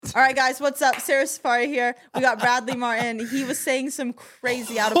All right, guys, what's up? Sarah Safari here. We got Bradley Martin. He was saying some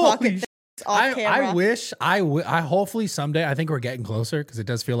crazy out-of-pocket things off camera. I wish, I hopefully someday, I think we're getting closer because it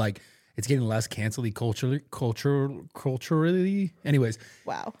does feel like it's getting less cancelly culturally. Anyways.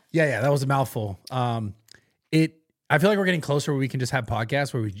 Wow. Yeah, that was a mouthful. I feel like we're getting closer where we can just have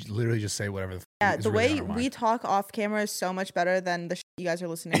podcasts where we literally just say whatever the way we talk off camera is so much better than the shit you guys are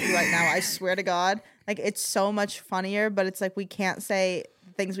listening to right now. I swear to God. Like, it's so much funnier, but it's like we can't say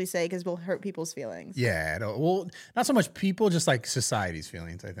things we say because we'll hurt people's feelings. Yeah. Well, not so much people, just like society's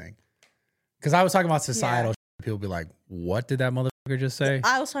feelings, I think. Because I was talking about societal shit, people be like, what did that motherfucker just say?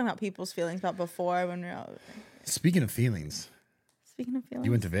 I was talking about people's feelings about before when we were out. Speaking of feelings.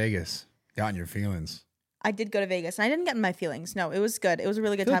 You went to Vegas, got in your feelings. I did go to Vegas, and I didn't get in my feelings. No, it was good. It was a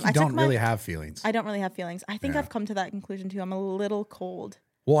really good time. Like you don't really have feelings. I don't really have feelings. I think I've come to that conclusion, too. I'm a little cold.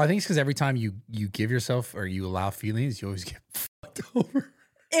 Well, I think it's because every time you give yourself or you allow feelings, you always get fucked over.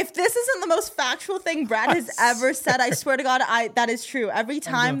 If this isn't the most factual thing Brad has ever said, I swear to God, that is true. Every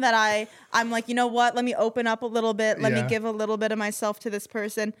time that I'm like, you know what? Let me open up a little bit. Let me give a little bit of myself to this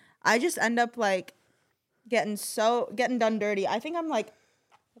person. I just end up like getting done dirty. I think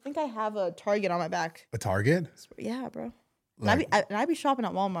I have a target on my back. A target? Yeah, bro. Like, and I'd be shopping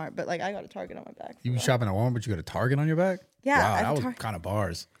at Walmart, but like I got a target on my back. You be shopping at Walmart, but you got a target on your back? Yeah. Wow, that was kind of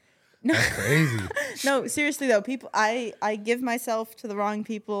bars. No. That's crazy. No, seriously though, I give myself to the wrong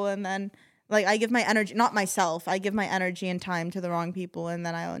people, and then like I give my energy, not myself, I give my energy and time to the wrong people, and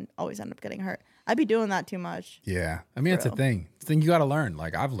then I always end up getting hurt. I'd be doing that too much. Yeah. I mean, it's a thing. It's a thing you got to learn.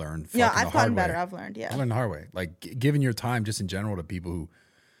 Like I've learned. Yeah, I've gotten better. I've learned. Yeah. I learned the hard way. Like giving your time just in general to people who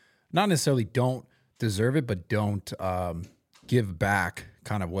not necessarily don't deserve it, but don't give back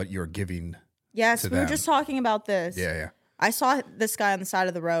kind of what you're giving. Yes, to we them. were just talking about this. Yeah. I saw this guy on the side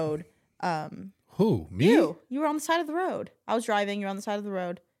of the road. Who? Me? You were on the side of the road. I was driving. You're on the side of the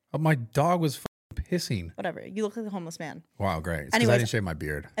road. Oh, my dog was pissing. Whatever. You look like a homeless man. Wow, great. Because I didn't shave my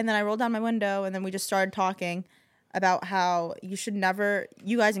beard. And then I rolled down my window, and then we just started talking about how you should never,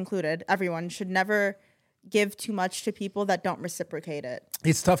 you guys included, everyone should never give too much to people that don't reciprocate it.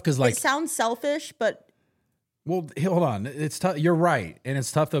 It's tough because like... It sounds selfish, but... Well, hold on. It's tough. You're right. And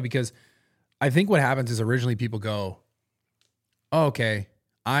it's tough though because I think what happens is originally people go, oh, okay,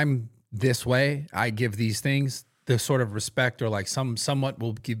 I'm this way. I give these things the sort of respect or like somewhat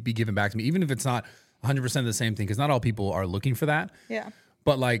will be given back to me, even if it's not 100% the same thing, because not all people are looking for that. Yeah.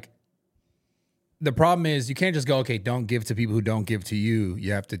 But like the problem is you can't just go, okay, don't give to people who don't give to you.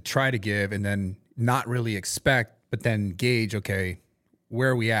 You have to try to give and then not really expect, but then gauge, okay, where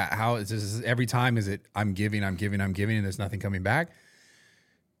are we at? How is this? Every time is it I'm giving, and there's nothing coming back?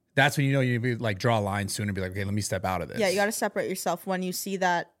 That's when you know you need to be like draw a line soon and be like, okay, let me step out of this. Yeah, you got to separate yourself when you see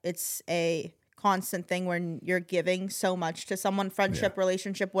that it's a constant thing when you're giving so much to someone, friendship,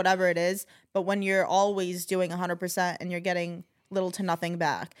 relationship, whatever it is. But when you're always doing 100% and you're getting little to nothing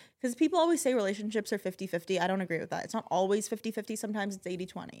back. Because people always say relationships are 50-50. I don't agree with that. It's not always 50-50. Sometimes it's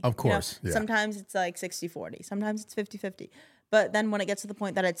 80-20. Of course. You know? Sometimes it's like 60-40. Sometimes it's 50-50. But then when it gets to the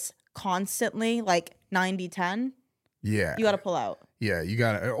point that it's constantly like 90-10, you got to pull out. Yeah, you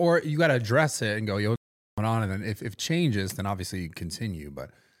got to address it and go, yo, what's going on? And then if it changes, then obviously you continue.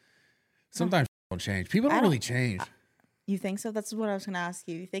 But sometimes people don't change. People don't really change. You think so? That's what I was going to ask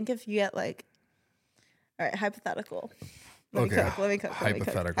you. You think if you get like, all right, hypothetical. Let me cook.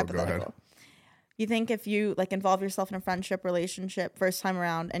 Hypothetical, go ahead. You think if you like involve yourself in a friendship, relationship, first time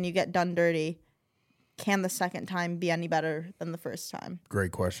around, and you get done dirty, can the second time be any better than the first time?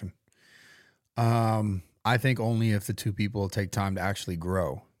 Great question. I think only if the two people take time to actually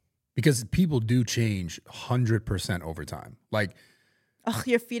grow, because people do change 100% over time. Like, oh,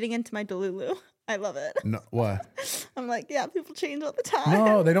 you're feeding into my Delulu. I love it. No, what? I'm like, yeah, people change all the time.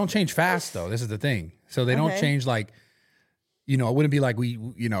 No, they don't change fast though. This is the thing. So they don't change like, you know, it wouldn't be like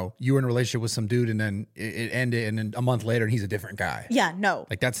you were in a relationship with some dude and then it ended and then a month later and he's a different guy. Yeah, no.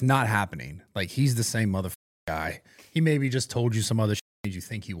 Like that's not happening. Like he's the same motherfucking guy. He maybe just told you some other shit you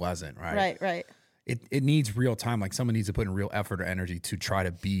think he wasn't, right? Right. It needs real time. Like someone needs to put in real effort or energy to try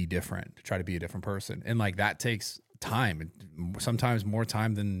to be different, to try to be a different person. And like that takes time, sometimes more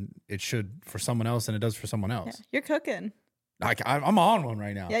time than it should for someone else than it does for someone else. Yeah, you're cooking. Like I'm on one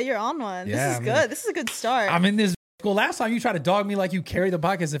right now. Yeah, you're on one. Yeah, this is good. This is a good start. I'm in this. Well, last time you tried to dog me like you carry the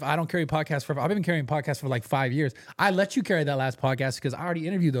podcast. If I don't carry podcasts I've been carrying podcasts for like 5 years. I let you carry that last podcast because I already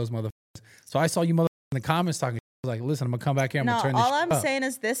interviewed those motherfuckers. So I saw you in the comments talking. I was like, listen, I'm gonna come back here. I'm gonna turn this all I'm up. saying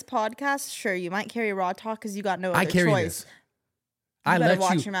is this podcast. Sure, you might carry raw talk because you got no other I carry choice. this. You I better let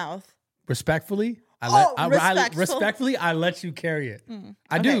watch you your mouth. respectfully. Respectfully, I let you carry it.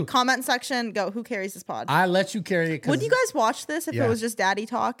 I Okay, do. comment section, go. Who carries this pod? I let you carry it. Would you guys watch this if Yeah. it was just daddy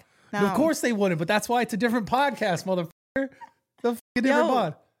talk? No. Of course they wouldn't, but that's why it's a different podcast, motherfucker. The different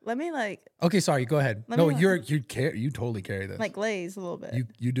pod. Let me Okay, sorry. Go ahead. No, you totally carry this. like glaze a little bit.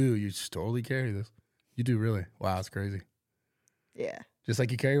 You do. You just totally carry this. You do really. Wow, it's crazy. Yeah. Just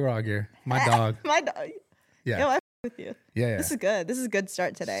like you carry raw gear. My dog. My dog. Yeah. Yo, I with you. Yeah. This is good. This is a good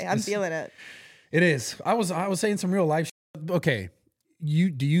start today. I'm feeling it. It is. I was saying some real life. Okay.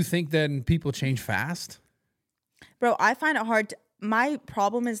 Do you think then people change fast? Bro, I find it hard. My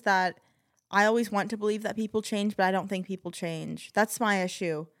problem is that I always want to believe that people change, but I don't think people change. That's my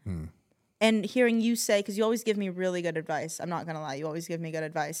issue. And hearing you say, because you always give me really good advice. I'm not going to lie. You always give me good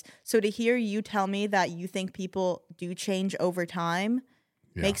advice. So to hear you tell me that you think people do change over time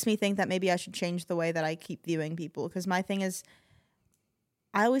makes me think that maybe I should change the way that I keep viewing people. Because my thing is,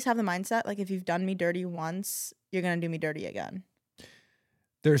 I always have the mindset, like, if you've done me dirty once, you're going to do me dirty again.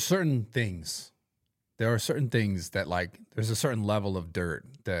 There's certain things. There are certain things that, like, there's a certain level of dirt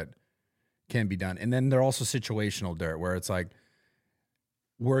that can be done. And then there are also situational dirt where it's like,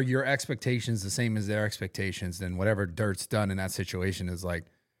 were your expectations the same as their expectations, then whatever dirt's done in that situation is like,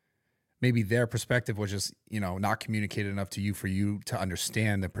 maybe their perspective was just, not communicated enough to you for you to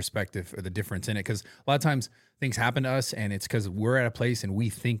understand the perspective or the difference in it. Because a lot of times things happen to us and it's because we're at a place and we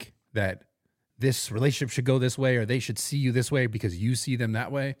think that this relationship should go this way or they should see you this way because you see them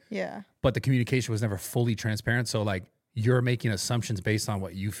that way. Yeah. But the communication was never fully transparent. So like you're making assumptions based on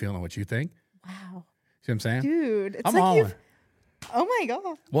what you feel and what you think. Wow. See what I'm saying? Dude, it's I'm like on you've... one. Oh my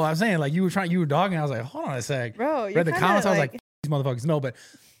God. Well, I'm saying like you were dogging. I was like, hold on a sec. Bro, you read the comments. I was like, like these motherfuckers. No, but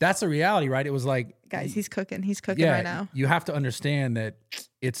that's the reality, right? It was like, guys, he's cooking. He's cooking right now. You have to understand that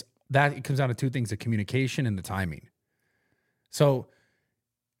it comes down to two things: the communication and the timing. So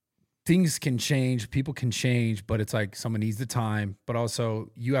things can change, people can change, but it's like someone needs the time. But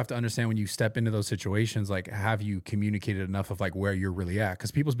also, you have to understand when you step into those situations, like, have you communicated enough of like where you're really at? Because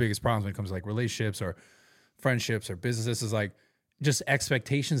people's biggest problems when it comes to like relationships or friendships or businesses is like just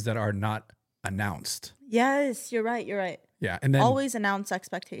expectations that are not announced. Yes, you're right. You're right. Yeah, and then always announce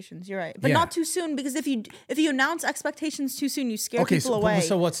expectations. You're right, but not too soon, because if you announce expectations too soon, you scare people away.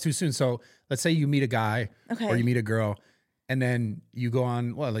 So what's too soon? So let's say you meet a guy or you meet a girl, and then you go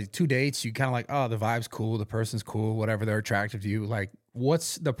on like 2 dates. You kind of like, oh, the vibe's cool, the person's cool, whatever, they're attractive to you. Like,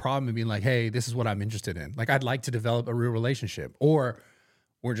 what's the problem in being like, hey, this is what I'm interested in? Like, I'd like to develop a real relationship, or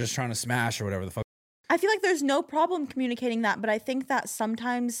we're just trying to smash or whatever the fuck. I feel like there's no problem communicating that, but I think that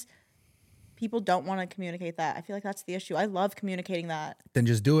sometimes people don't want to communicate that. I feel like that's the issue. I love communicating that. Then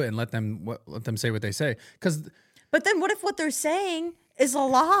just do it and let them say what they say. But then what if what they're saying is a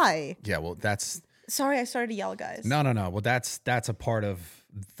lie? Yeah, well, that's... Sorry, I started to yell, guys. No. Well, that's a part of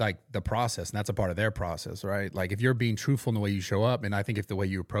like the process, and that's a part of their process, right? Like if you're being truthful in the way you show up, and I think if the way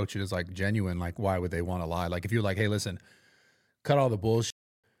you approach it is like genuine, like why would they want to lie? Like if you're like, hey, listen, cut all the bullshit.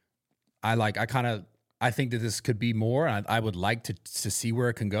 I think that this could be more. And I would like to see where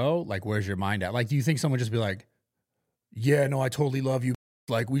it can go. Like, where's your mind at? Like, do you think someone just be like, yeah, no, I totally love you.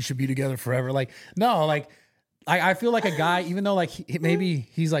 Like, we should be together forever. Like, no, like, I feel like a guy, even though like maybe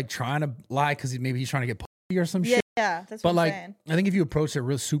he's like trying to lie because maybe he's trying to get pussy or some shit. Yeah, that's what I'm like, saying. I think if you approach it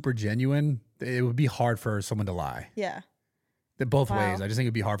real super genuine, it would be hard for someone to lie. Yeah. Both ways. I just think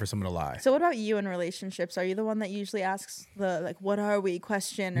it'd be hard for someone to lie. So what about you in relationships? Are you the one that usually asks the like, what are we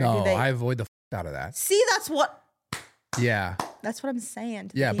question? Or No, I avoid the out of that. See, that's what. Yeah. That's what I'm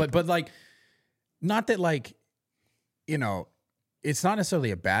saying. Yeah, but like, not that like, it's not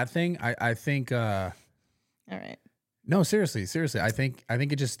necessarily a bad thing. I think. All right. No, seriously. I think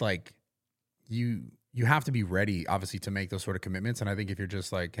it just like you have to be ready, obviously, to make those sort of commitments. And I think if you're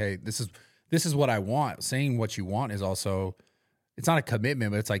just like, hey, this is what I want. Saying what you want is also, it's not a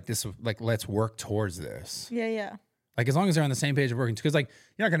commitment, but it's like this. Like, let's work towards this. Yeah. Like as long as they're on the same page of working, because like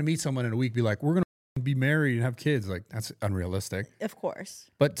you're not gonna meet someone in a week, be like, we're gonna be married and have kids. Like that's unrealistic. Of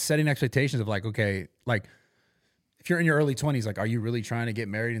course. But setting expectations of like, okay, like if you're in your early 20s, like, are you really trying to get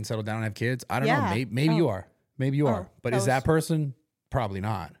married and settle down and have kids? I don't know. Maybe you are. Maybe you are. But is that person? Probably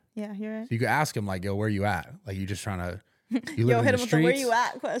not. Yeah, you're right. So you could ask him like, yo, where you at? Like you just trying to, you Yo, live hit in him the with the where streets. you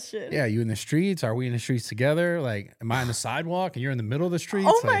at question. Yeah, you in the streets? Are we in the streets together? Like, am I on the sidewalk and you're in the middle of the streets?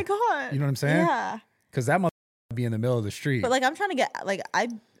 Oh like, my God. You know what I'm saying? Yeah. Because that must be in the middle of the street. But like I'm trying to get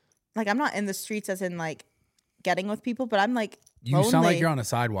I'm not in the streets as in like getting with people, but I'm like you sound like you're on a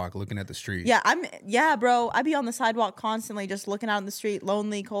sidewalk looking at the street. Yeah, bro. I be on the sidewalk constantly, just looking out in the street,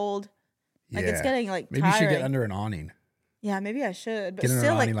 lonely, cold. Like it's getting like maybe tiring. you should get under an awning. Yeah, maybe I should. But Get under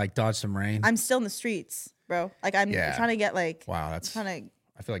still, an awning, like dodge some rain. I'm still in the streets, bro. Like I'm trying to get like. Wow, that's. trying to.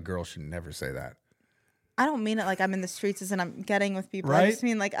 I feel like girls should never say that. I don't mean it like I'm in the streets as in I'm getting with people. Right? I just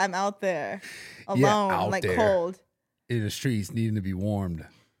mean like I'm out there alone, out like there. cold. In the streets, needing to be warmed.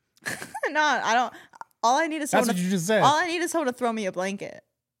 No, I don't. All I need is That's someone. what you just said. All I need is someone to throw me a blanket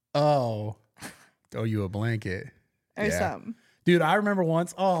Oh, throw you a blanket or something. Dude, I remember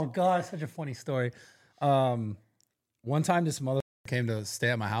once. Oh God, such a funny story. One time this mother came to stay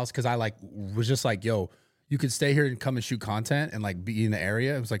at my house because I like was just like, yo, you could stay here and come and shoot content and like be in the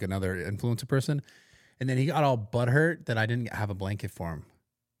area. It was like another influencer person, and then he got all butthurt that I didn't have a blanket for him,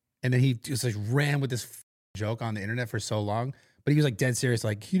 and then he just like ran with this joke on the internet for so long. But he was like dead serious,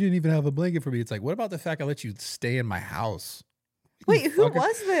 like he didn't even have a blanket for me. It's like, what about the fact I let you stay in my house? Wait, who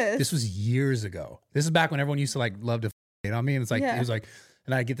was this? This was years ago. This is back when everyone used to like love to hate on me, and it's like it was like,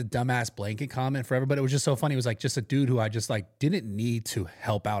 and I get the dumbass blanket comment forever. But it was just so funny. It was like just a dude who I just like didn't need to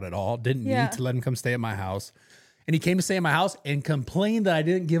help out at all. Didn't need to let him come stay at my house. And he came to stay at my house and complained that I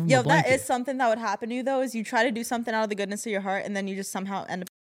didn't give him a blanket. That is something that would happen to you though. Is you try to do something out of the goodness of your heart, and then you just somehow end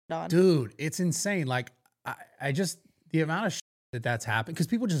up on. Dude, it's insane. Like I just the amount of that's happened because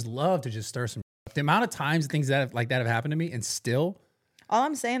people just love to just stir some. The amount of times things that have happened to me, and still. All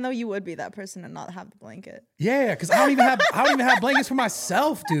I'm saying though, you would be that person and not have the blanket. Yeah, because I don't even have blankets for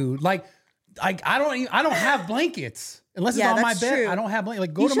myself, dude. Like I don't have blankets unless it's on my bed. True. I don't have blankets.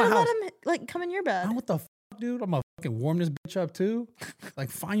 Like go to my house. Let him like come in your bed. What the fuck, dude? I'm gonna fucking warm this bitch up too. Like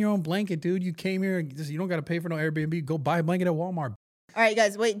find your own blanket, dude. You came here, you don't got to pay for no Airbnb. Go buy a blanket at Walmart. All right,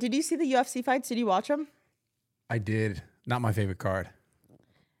 guys. Wait, did you see the UFC fights? Did you watch them? I did. Not my favorite card.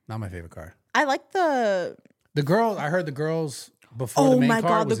 Not my favorite card. I like the girl. I heard the girls before the main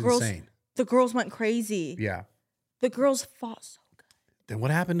card was insane. The girls went crazy. Yeah. The girls fought so good. Then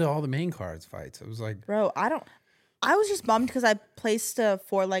what happened to all the main cards fights? It was like, bro, I was just bummed because I placed a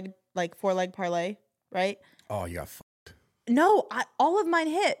four leg parlay, right? Oh, you got fucked. No, all of mine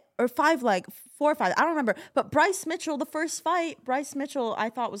hit, or 4 or 5. I don't remember. But Bryce Mitchell, the first fight, I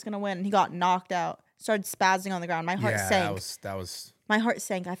thought was gonna win, and he got knocked out. Started spazzing on the ground. My heart sank. That was. My heart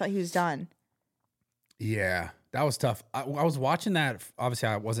sank. I thought he was done. Yeah, that was tough. I was watching that. Obviously,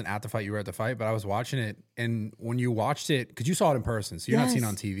 I wasn't at the fight. You were at the fight, but I was watching it. And when you watched it, because you saw it in person, so you're not seeing it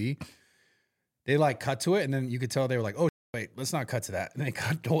on TV, they like cut to it, and then you could tell they were like, oh, wait, let's not cut to that. And they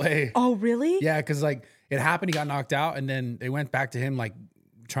cut away. Oh, really? Yeah, because like it happened. He got knocked out, and then they went back to him, like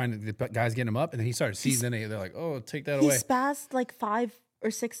trying to, the guys getting him up, and then he started seizing. They're like, oh, take that away. He spazzed like 5 or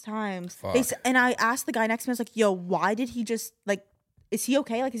 6 times. Fuck. And I asked the guy next to me, I was like, yo, why did he just like, is he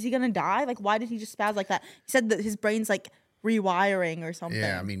okay? Like, is he gonna die? Like, why did he just spaz like that? He said that his brain's like rewiring or something.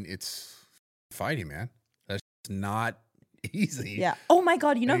 Yeah, I mean, it's fighting, man. That's not easy. Yeah. Oh my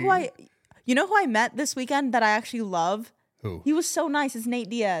God. You know who I met this weekend that I actually love? Who? He was so nice. It's Nate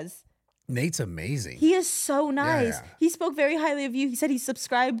Diaz. Nate's amazing. He is so nice. Yeah. He spoke very highly of you. He said he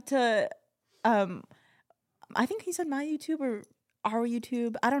subscribed to, I think he said my YouTube or our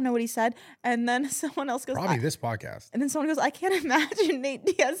YouTube. I don't know what he said. And then someone else goes, probably this podcast. And then someone goes, I can't imagine Nate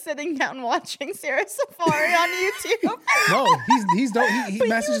Diaz sitting down watching Sara Safari on YouTube. No, he's dope. He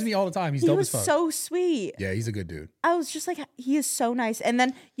messages me all the time. He's dope as fuck. He was so sweet. Yeah, he's a good dude. I was just like, he is so nice. And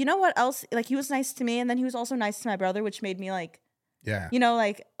then, you know what else? Like, he was nice to me. And then he was also nice to my brother, which made me like, yeah, you know,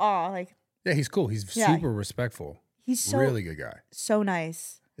 like, aw, like. Yeah, he's cool. He's super respectful. He's so really good guy. So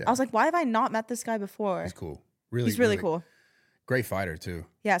nice. Yeah. I was like, why have I not met this guy before? He's cool. He's really cool. Great fighter too.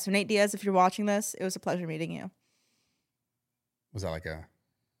 Yeah. So Nate Diaz, if you're watching this, it was a pleasure meeting you. Was that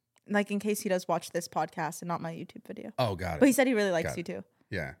like in case he does watch this podcast and not my YouTube video? Oh, got it. But he said he really likes you too.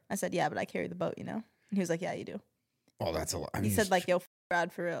 Yeah. I said, yeah, but I carry the boat, you know? And he was like, yeah, you do. Oh, that's a lot. He said like, yo,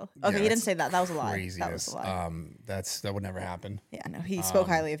 Brad for real. Okay, he didn't say that. That was a lie. Craziness. That was a lie. That would never happen. Yeah, no, he spoke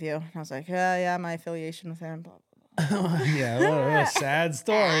highly of you. And I was like, yeah, my affiliation with him. Blah, blah, blah. Yeah, a sad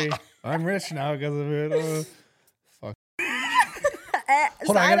story. I'm rich now because of it. Fuck.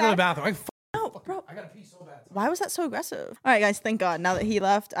 Hold on, I gotta go to the bathroom. No, bro. I gotta pee so bad. Why was that so aggressive? All right, guys, thank God. Now that he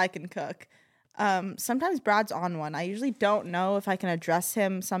left, I can cook. Sometimes Brad's on one. I usually don't know if I can address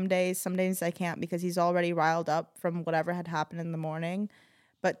him some days. Some days I can't because he's already riled up from whatever had happened in the morning.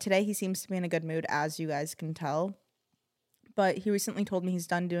 But today he seems to be in a good mood, as you guys can tell. But he recently told me he's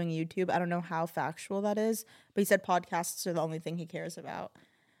done doing YouTube. I don't know how factual that is, but he said podcasts are the only thing he cares about.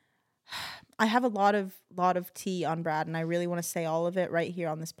 I have a lot of tea on Brad, and I really want to say all of it right here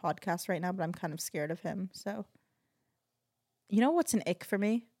on this podcast right now, but I'm kind of scared of him. So, you know what's an ick for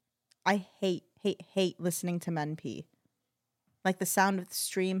me? I hate listening to men pee. Like the sound of the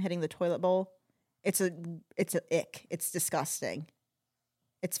stream hitting the toilet bowl. It's a ick. It's disgusting.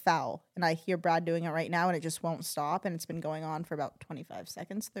 It's foul. And I hear Brad doing it right now and it just won't stop. And it's been going on for about 25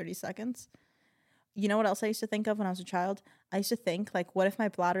 seconds, 30 seconds. You know what else I used to think of when I was a child? I used to think, like, what if my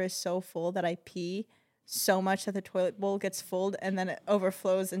bladder is so full that I pee so much that the toilet bowl gets full and then it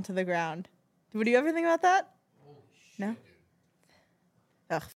overflows into the ground. Would you ever think about that? No?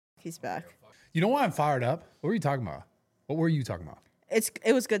 Ugh, he's back. You know why I'm fired up? What were you talking about? What were you talking about?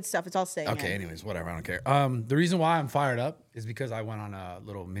 It was good stuff. It's all staying Okay, in. anyways, whatever. I don't care. The reason why I'm fired up is because I went on a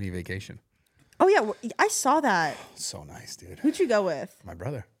little mini vacation. Oh, yeah. I saw that. So nice, dude. Who'd you go with? My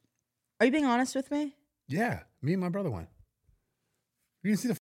brother. Are you being honest with me? Yeah, me and my brother went. You didn't see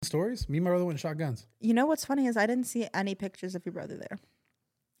the stories? Me and my brother went and shot guns. You know what's funny is I didn't see any pictures of your brother there.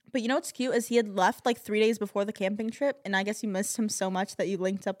 But you know what's cute is he had left like 3 days before the camping trip, and I guess you missed him so much that you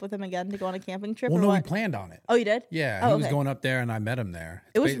linked up with him again to go on a camping trip. Well, or no, what? we planned on it. Oh, you did? Yeah, he was going up there, and I met him there.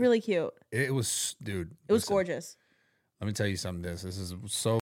 It was really cute. It was, dude. It was gorgeous. Let me tell you something. This is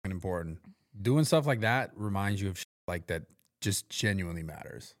so important. Doing stuff like that reminds you of shit like that. Just genuinely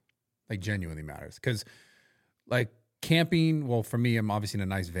matters. Like genuinely matters. Because like camping. Well, for me, I'm obviously in a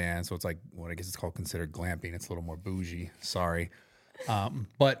nice van, so it's like what I guess it's called considered glamping. It's a little more bougie. Sorry.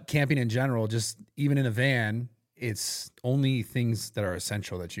 But camping in general, just even in a van, it's only things that are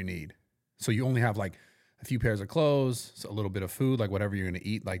essential that you need. So you only have like a few pairs of clothes, so a little bit of food, like whatever you're going to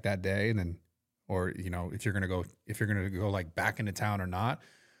eat like that day. And then, or, you know, if you're going to go like back into town or not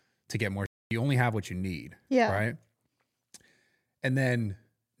to get more, you only have what you need. Yeah. Right. And then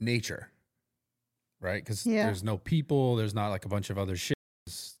nature, right? Cause there's no people, there's not like a bunch of other shit,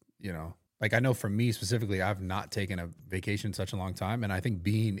 you know. Like I know for me specifically, I've not taken a vacation in such a long time. And I think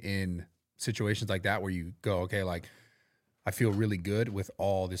being in situations like that where you go, okay, like I feel really good with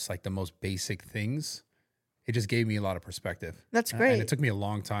all this, like the most basic things. It just gave me a lot of perspective. That's great. And it took me a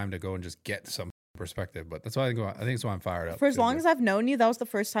long time to go and just get some perspective. But that's why I think it's why I'm fired up. For as long as I've known you, that was the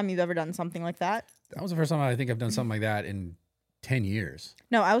first time you've ever done something like that. That was the first time I think I've done something like that in 10 years.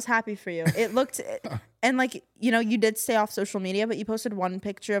 No, I was happy for you. It looked, and like, you know, you did stay off social media, but you posted one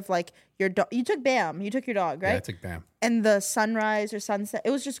picture of like your dog. You took Bam. You took your dog, right? Yeah, I took Bam. And the sunrise or sunset, it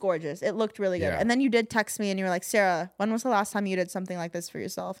was just gorgeous. It looked really good. Yeah. And then you did text me and you were like, Sarah, when was the last time you did something like this for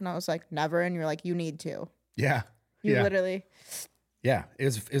yourself? And I was like, never. And you're like, you need to. Yeah. You literally. Yeah,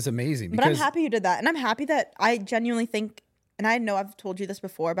 it's amazing. But I'm happy you did that. And I'm happy that I genuinely think, and I know I've told you this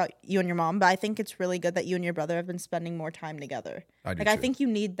before about you and your mom, but I think it's really good that you and your brother have been spending more time together. I think you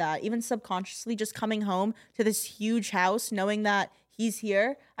need that. Even subconsciously, just coming home to this huge house, knowing that he's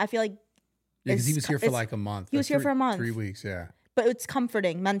here, I feel like. Yeah, because he was here for like a month. He was here for a month. 3 weeks, yeah. But it's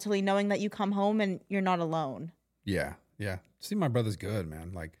comforting mentally knowing that you come home and you're not alone. Yeah, yeah. See, my brother's good,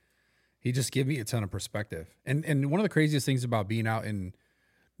 man. Like, he just gave me a ton of perspective. And one of the craziest things about being out in,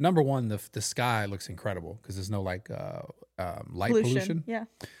 number one, the sky looks incredible because there's no like light pollution. Yeah.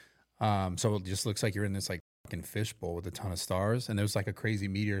 So it just looks like you're in this like fucking fishbowl with a ton of stars. And there was like a crazy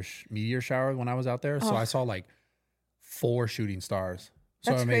meteor shower when I was out there. So I saw like 4 shooting stars.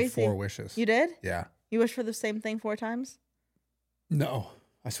 So That's I made crazy. 4 wishes. You did? Yeah. You wished for the same thing 4 times? No,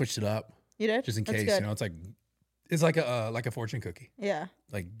 I switched it up. You did? Just in That's case, good. you know, it's like a fortune cookie. Yeah.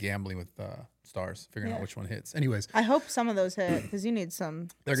 Like gambling with stars, figuring out which one hits. Anyways, I hope some of those hit because you need some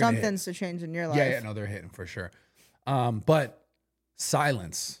things to change in your life. yeah, no, they're hitting for sure. But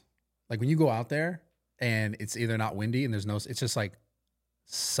silence, like when you go out there and it's either not windy and it's just like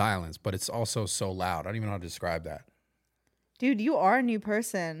silence, but it's also so loud. I don't even know how to describe that. Dude, you are a new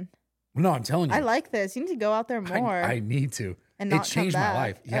person. No, I'm telling you, I like this. You need to go out there more. I need to. And not it changed come my back.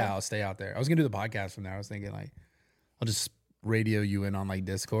 life. Yeah, I'll stay out there. I was gonna do the podcast from there. I was thinking like, I'll just radio you in on like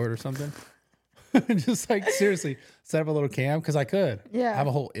Discord or something. Just like seriously, set up a little cam because I could. Yeah. I have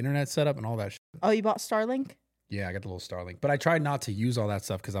a whole internet setup and all that shit. Oh, you bought Starlink? Yeah, I got the little Starlink, but I tried not to use all that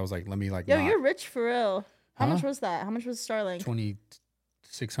stuff because I was like, let me like. Yo, you're rich for real. How Huh? much was that? How much was Starlink?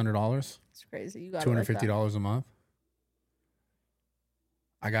 $2,600. It's crazy. You got $250 a month.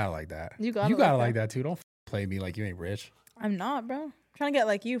 I got it like that. You got it like that too. Don't play me like you ain't rich. I'm not, bro. I'm trying to get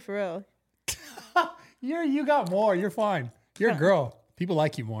like you for real. You got more. You're fine. You're a girl. People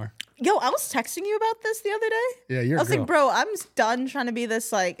like you more. Yo, I was texting you about this the other day. Yeah, you're I a was girl. like, bro, I'm done trying to be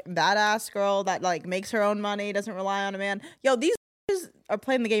this like badass girl that like makes her own money, doesn't rely on a man. Yo, these are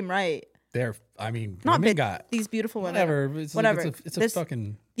playing the game right. Women got these beautiful women. whatever. It's a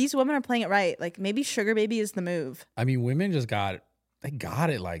fucking. These women are playing it right. Like maybe sugar baby is the move. I mean, women just got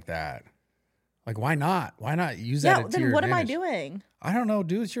it like that. Like, why not? Why not use that? Yeah, then your what am I advantage? doing? I don't know,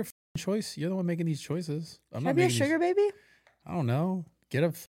 dude. It's your choice. You're the one making these choices. Should I be a sugar baby? I don't know.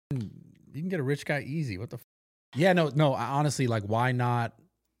 You can get a rich guy easy. What the? Yeah, no. Honestly, like, why not?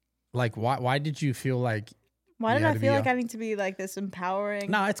 Like, why did you feel like? Why did I feel like I need to be like this empowering?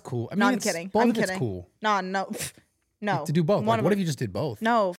 Nah, it's cool. I mean, No, I'm kidding. Both I'm of it's kidding. cool. No. To do both. Like, what if you just did both?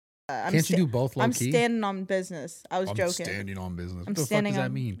 No. Can't you do both low I'm key? standing on business. I was joking. Standing on business. I'm What the fuck standing does that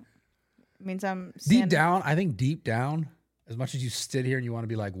on- mean? means I'm deep down. I think deep down, as much as you sit here and you want to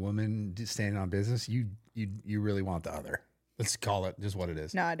be like woman standing on business, you really want the other. Let's call it just what it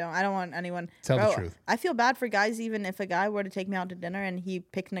is. No, I don't. I don't want anyone. Tell the truth. I feel bad for guys. Even if a guy were to take me out to dinner and he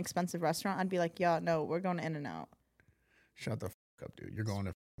picked an expensive restaurant, I'd be like, yeah, no, we're going to In-N-Out. Shut the fuck up, dude. You're going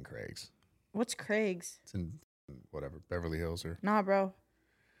to Craig's. What's Craig's? It's in whatever, Beverly Hills or. Nah, bro.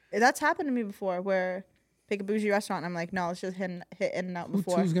 That's happened to me before where pick a bougie restaurant and I'm like, no, let's just hit In-N-Out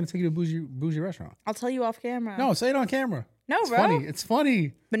before. Who's going to take you to a bougie restaurant? I'll tell you off camera. No, say it on camera. No, it's bro. Funny. It's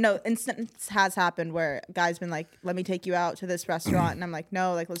funny. But no, instance has happened where a guy's been like, let me take you out to this restaurant. And I'm like,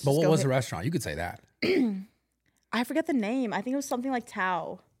 no, like, let's just go. But what was the restaurant? You could say that. I forget the name. I think it was something like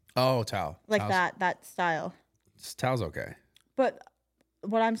Tao. Oh, Tao. Like that style. Tao's okay. But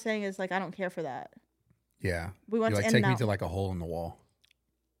what I'm saying is, like, I don't care for that. Yeah. We went to take me to like a hole in the wall.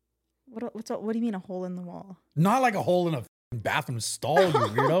 What do you mean a hole in the wall? Not like a hole in a bathroom stall, you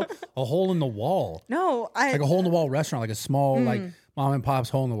weirdo. A hole in the wall. No, like a hole in the wall restaurant, like a small like mom and pop's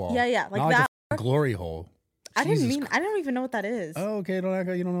hole in the wall. Yeah, like that. Like a glory hole. I don't even know what that is. Oh, okay, you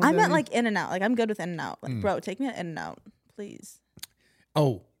don't know. I meant like In-N-Out. Like I'm good with In-N-Out. Like, bro, take me to In-N-Out, please.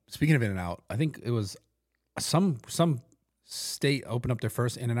 Oh, speaking of In-N-Out, I think it was some state opened up their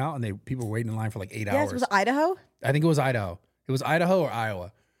first In-N-Out, and people were waiting in line for like 8 hours. Yes, was it Idaho? I think it was Idaho. It was Idaho or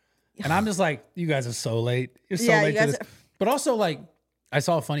Iowa. And I'm just like, you guys are so late. You're so late to this. But also, like, I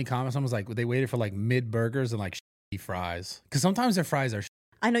saw a funny comment. Someone was like, they waited for like mid burgers and like shitty fries. Because sometimes their fries are.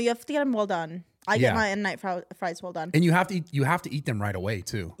 I know you have to get them well done. I get my In-N-Out fries well done. And you have to eat them right away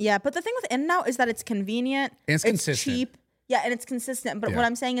too. Yeah, but the thing with In-N-Out is that it's convenient. It's consistent. Cheap. Yeah, and it's consistent. But what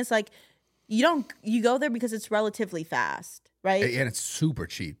I'm saying is like, you go there because it's relatively fast, right? And it's super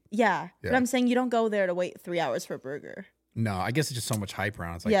cheap. Yeah. But I'm saying you don't go there to wait 3 hours for a burger. No, I guess it's just so much hype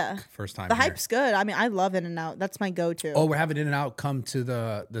around. It's like first time. The hype's good. I mean, I love In-N-Out. That's my go-to. Oh, we're having In-N-Out come to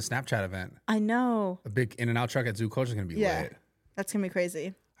the Snapchat event. I know. A big In-N-Out truck at Zoo Culture is gonna be lit. That's gonna be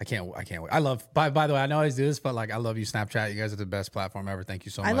crazy. I can't wait. I love. By the way, I know I always do this, but like I love you, Snapchat. You guys are the best platform ever. Thank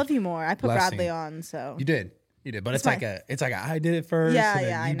you so much. I love you more. I put Bradley on, so you did, but it's like I did it first. Yeah, and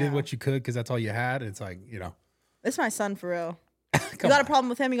then you did what you could because that's all you had. It's like It's my son for real. You got a problem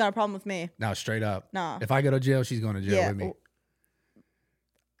with him? You got a problem with me? No, straight up. No. If I go to jail, she's going to jail with me.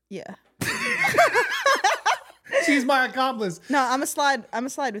 Yeah. She's my accomplice. No, I'm a slide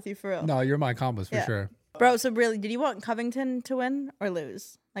with you for real. No, you're my accomplice for sure. Bro, so really, did you want Covington to win or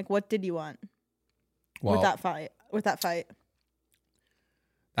lose? Like, what did you want with that fight?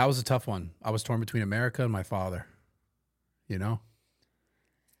 That was a tough one. I was torn between America and my father.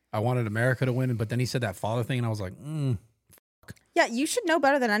 I wanted America to win, but then he said that father thing, and I was like, Yeah, you should know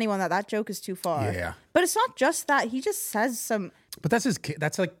better than anyone that joke is too far. Yeah. But it's not just that. He just says some. But that's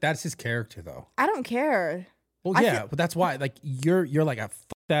his character, though. I don't care. Well, yeah, but that's why, like, you're like a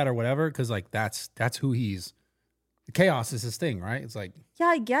fuck that or whatever, because like that's who he's. Chaos is his thing, right? It's like. Yeah,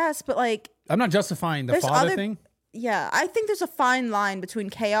 I guess, but like. I'm not justifying the father thing. Yeah, I think there's a fine line between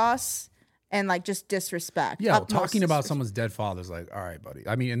chaos and like just disrespect. Yeah, talking about someone's dead father is like, all right, buddy.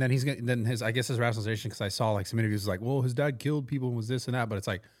 I mean, and then his rationalization, because I saw like some interviews like, well, his dad killed people and was this and that, but it's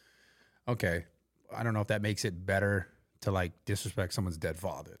like, okay, I don't know if that makes it better to like disrespect someone's dead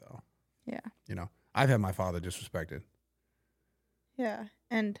father though. Yeah. I've had my father disrespected. Yeah,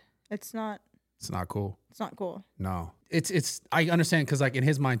 and it's not. It's not cool. It's not cool. No, it's. I understand because like in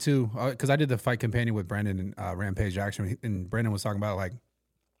his mind too, because I did the fight companion with Brendan and Rampage Action, and Brendan was talking about like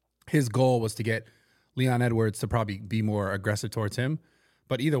his goal was to get Leon Edwards to probably be more aggressive towards him,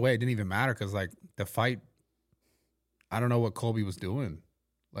 but either way, it didn't even matter because like the fight, I don't know what Colby was doing.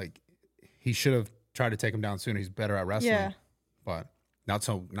 Like he should have tried to take him down sooner. He's better at wrestling, but not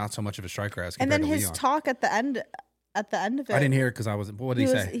so much of a striker as compared to Leon. And then his talk at the end of it. I didn't hear it because I wasn't. What did he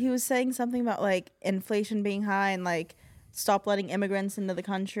say? He was saying something about like inflation being high and like stop letting immigrants into the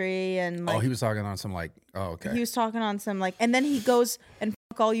country and like. Oh, he was talking on some like. Oh, okay. He was talking on some like, and then he goes and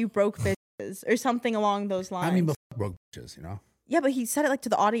fuck all you broke bitches or something along those lines. I mean, broke bitches, Yeah, but he said it like to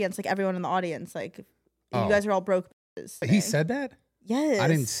the audience, like everyone in the audience, like you guys are all broke bitches. He said that. Yes.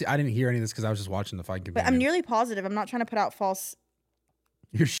 I didn't hear any of this because I was just watching the fight. But I'm nearly positive. I'm not trying to put out false.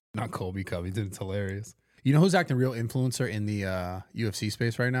 You're not Colby Covington. It's hilarious. You know who's acting real influencer in the UFC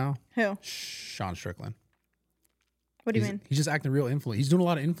space right now? Who? Sean Strickland. What do you mean? He's just acting real influencer. He's doing a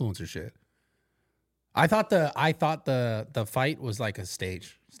lot of influencer shit. I thought the fight was like a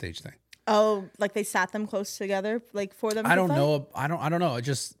stage thing. Oh, like they sat them close together, like for them. I don't know. I don't know. It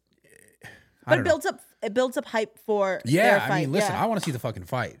just. But it builds up hype for. Yeah, their fight. I mean, listen. I want to see the fucking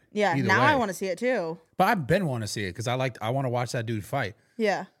fight. Yeah, now I want to see it too. But I've been wanting to see it because I want to watch that dude fight.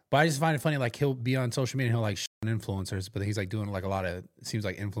 Yeah. But I just find it funny, like he'll be on social media and he'll like influencers, but he's like doing like a lot of, it seems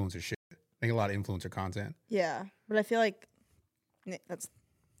like influencer shit. Make a lot of influencer content. Yeah, but I feel like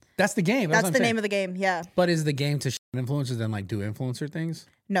that's the game. That's the name of the game. Yeah. But is the game to influencers then like do influencer things?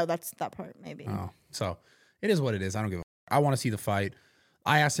 No, that's that part maybe. Oh, so it is what it is. I don't give a. I want to see the fight.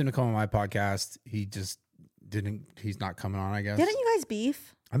 I asked him to come on my podcast. He just didn't. He's not coming on. I guess. Didn't you guys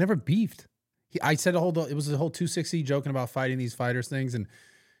beef? I never beefed. I said it was a whole 260 joking about fighting these fighters things, and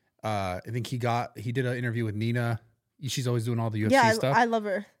I think he did an interview with Nina. She's always doing all the UFC stuff. I love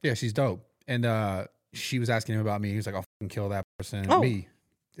her. Yeah, she's dope. And she was asking him about me. He was like, "I'll fucking kill that person." Oh. Me,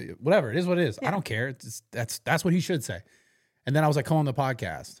 whatever it is, what it is. Yeah. I don't care. That's what he should say. And then I was like, "Come on the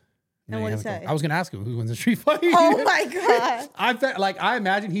podcast." And what did he say? I was gonna ask him who wins a street fight. Oh my god! I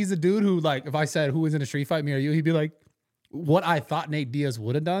imagine he's the dude who, like, if I said who wins in a street fight, me or you, he'd be like, what I thought Nate Diaz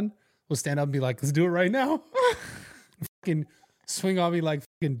would have done was stand up and be like, let's do it right now. Fucking swing on me like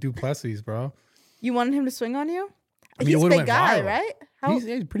fucking Duplessis, bro. You wanted him to swing on you? I mean, He's it a would've big went guy, viral. right?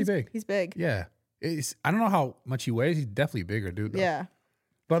 He's pretty big. He's big. Yeah. I don't know how much he weighs. He's definitely a bigger dude, though. Yeah.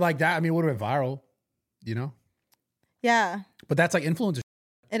 But like that, I mean, it would have been viral, you know? Yeah. But that's like influencer.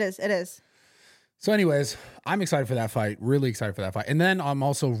 It is. It is. So anyways, I'm excited for that fight. Really excited for that fight. And then I'm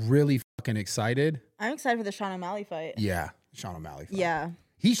also really fucking excited. I'm excited for the Sean O'Malley fight. Yeah. Sean O'Malley fight. Yeah.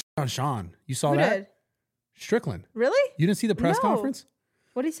 He shit on Sean. You saw Who that? did? Strickland. Really? You didn't see the press No. conference?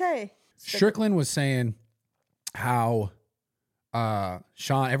 What did he say? Strickland was saying how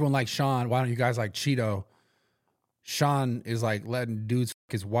Sean, everyone likes Sean. Why don't you guys like Cheeto? Sean is like letting dudes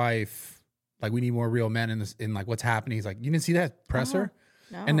fuck his wife. Like, we need more real men in this, in like what's happening. He's like, you didn't see that presser?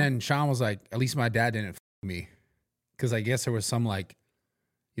 No. And then Sean was like, at least my dad didn't fuck me. Because I guess there was some like,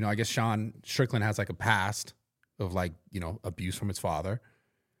 you know, I guess Strickland has like a past of like, you know, abuse from his father.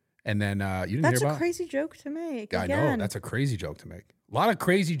 And then you didn't That's hear a about crazy joke to make. I know, that's a crazy joke to make. A lot of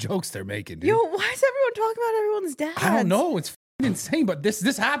crazy jokes they're making, dude. Yo, why is everyone talking about everyone's dad? I don't know. It's f***ing insane, but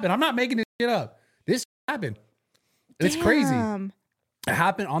this happened. I'm not making this shit up. This happened. It's crazy. It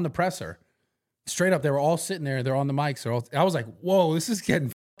happened on the presser. Straight up, they were all sitting there. They're on the mics. I was like, whoa, this is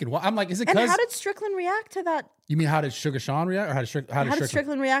getting fucking wild. I'm like, is it And because... how did Strickland react to that? You mean how did Sugar Sean react? Or how did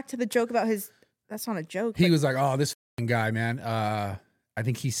Strickland react to the joke about his... That's not a joke. He was like, oh, this fucking guy, man. I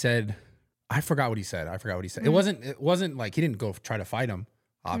think he said... I forgot what he said. It wasn't like he didn't go try to fight him,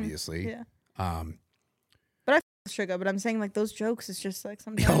 obviously. Yeah. But I Sugar, but I'm saying like those jokes is just like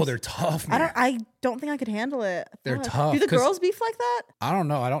sometimes. Yo, they're tough, man. I don't think I could handle it. They're Fuck. tough. Do the girls beef like that? I don't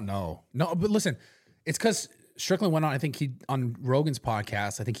know. No, but listen, it's because Strickland went on, I think on Rogan's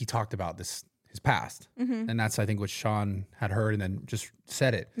podcast, I think he talked about his past. Mm-hmm. And that's, I think, what Sean had heard and then just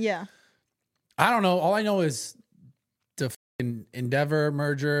said it. Yeah. I don't know. All I know is the fucking Endeavor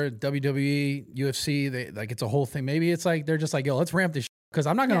merger, WWE, UFC, like it's a whole thing. Maybe it's like, they're just like, yo, let's ramp this shit. Because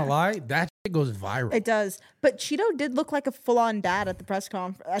I'm not going to lie, that shit goes viral. It does. But Cheeto did look like a full-on dad at the press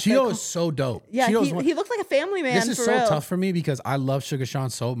conference. Cheeto is so dope. Yeah, he looked like a family man. This is for so real. tough for me because I love Sugar Sean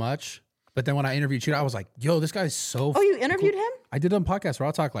so much. But then when I interviewed Cheeto, I was like, yo, this guy's so... Oh, you interviewed him? I did it on podcast where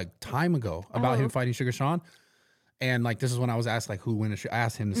I'll talk like time ago about him fighting Sugar Sean. And like, this is when I was asked like who win. I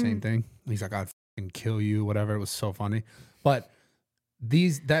asked him the same thing. He's like, I'd fucking kill you, whatever. It was so funny. But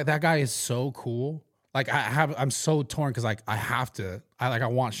that guy is so cool. Like I'm so torn because like I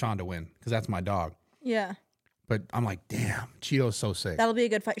want Sean to win because that's my dog. Yeah. But I'm like, damn, Cheeto's so sick. That'll be a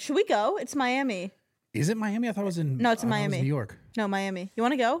good fight. Should we go? It's Miami. Is it Miami? I thought it was in... No, it's in Miami. New York. No, Miami. You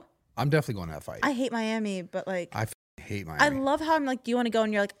want to go? I'm definitely going to that fight. I hate Miami, but like... I hate Miami. I love how I'm like, do you want to go?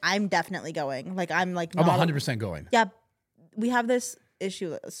 And you're like, I'm definitely going. Like, I'm like... I'm not 100% going. Yeah. We have this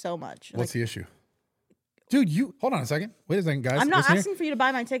issue so much. What's the issue? Dude, hold on a second. Wait a second, guys. I'm not Listen asking for you to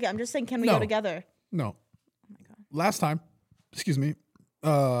buy my ticket. I'm just saying, can we No. go together? No. Oh my God. Last time, excuse me,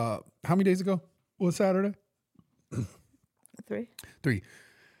 how many days ago was Saturday? 3.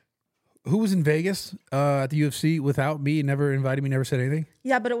 Who was in Vegas at the UFC without me, never invited me, never said anything?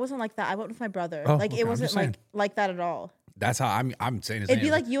 Yeah, but it wasn't like that. I went with my brother. Oh, like, okay, it I'm wasn't just saying. like that at all. That's how I'm saying. It'd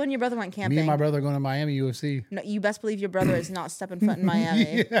be like you and your brother went camping. Me and my brother going to Miami UFC. No, you best believe your brother is not stepping foot in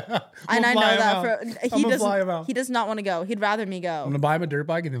Miami. Yeah, And I know that for I'm gonna fly him out. he does not want to go. He'd rather me I'm go. gonna buy him a dirt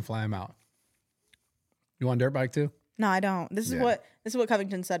bike and then fly him out. You want a dirt bike too? No, I don't. This is what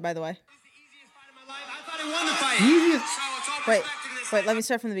Covington said, by the way. I thought I won the fight. Wait, let me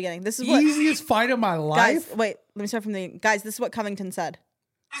start from the beginning. This is what Easiest fight of my life. guys. Wait, let me start from the guys. This is what Covington said.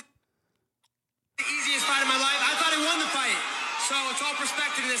 The easiest fight of my life. I thought I won the fight. So it's all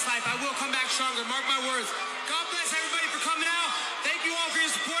perspective in this life. I will come back stronger. Mark my words. God bless everybody for coming out. Thank you all for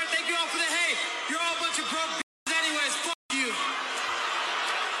your support. Thank you all for the hate. You're all a bunch of broke b****s anyways. Fuck you.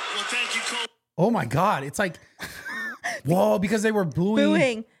 Well, thank you, Cole. Oh my God! It's like, whoa! Because they were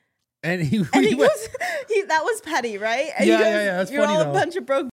booing. And And he went, that was petty, right? And Yeah, he goes, yeah, that's You're funny, all though. a bunch of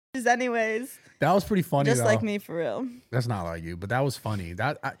broke anyways. That was pretty funny. Just though. like me, for real. That's not like you, but that was funny.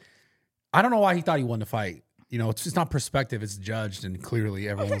 I don't know why he thought he won the fight. You know, it's just not perspective. It's judged, and clearly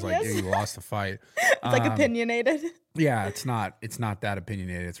everyone's like, Yes. "Yeah, you lost the fight." It's like opinionated. Yeah, it's not that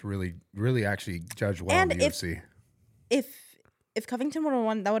opinionated. It's really, really actually judged well in And the UFC. If Covington would have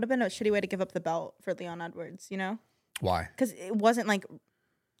won, that would have been a shitty way to give up the belt for Leon Edwards, you know? Why? Because it wasn't like,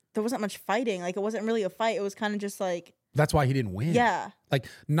 there wasn't much fighting. Like, it wasn't really a fight. It was kind of just like. That's why he didn't win. Yeah. Like,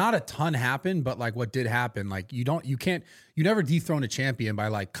 not a ton happened, but like what did happen, like you never dethrone a champion by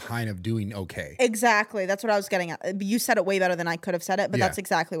like kind of doing okay. Exactly. That's what I was getting at. You said it way better than I could have said it, but Yeah. that's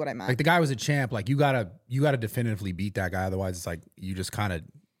exactly what I meant. Like the guy was a champ. Like you gotta definitively beat that guy. Otherwise, it's like you just kind of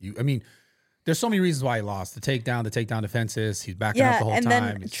I mean, there's so many reasons why he lost. The takedown defenses. He's backing up the whole and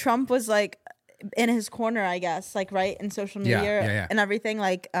time. then Trump was like in his corner, I guess, like right in social media Yeah. and everything.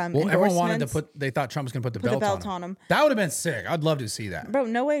 Like, well, everyone wanted to they thought Trump was gonna put the belt on him. That would have been sick. I'd love to see that. Bro,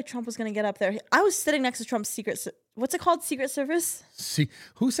 no way Trump was gonna get up there. I was sitting next to Trump's what's it called? Secret Service?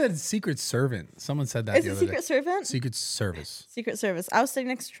 Who said Secret Servant? Someone said that. Is it Secret Servant? Secret Service. Secret Service. I was sitting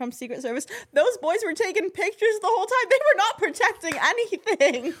next to Trump's Secret Service. Those boys were taking pictures the whole time. They were not protecting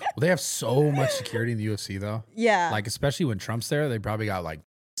anything. Well, they have so much security in the UFC though. Yeah. Like especially when Trump's there, they probably got like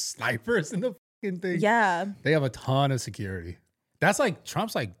snipers in the fucking thing. Yeah. They have a ton of security. That's like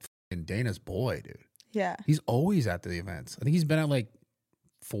Trump's like fucking Dana's boy, dude. Yeah. He's always at the events. I think he's been at like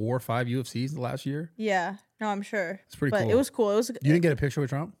 4 or 5 UFCs the last year. Yeah. No, I'm sure. It's pretty but cool. It was cool. You didn't get a picture with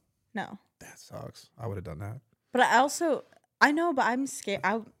Trump? No. That sucks. I would have done that. But I know, but I'm scared.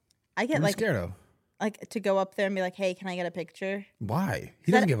 I get like scared of like to go up there and be like, hey, can I get a picture? Why?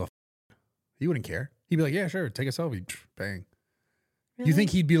 He doesn't give a he wouldn't care. He'd be like, yeah, sure, take a selfie. Bang. Really? You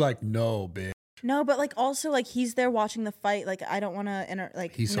think he'd be like, no, bitch? No, but like also like he's there watching the fight. Like I don't want to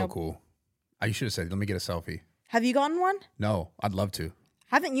He's so cool. You should have said, let me get a selfie. Have you gotten one? No, I'd love to.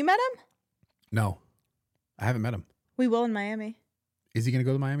 Haven't you met him? No, I haven't met him. We will in Miami. Is he gonna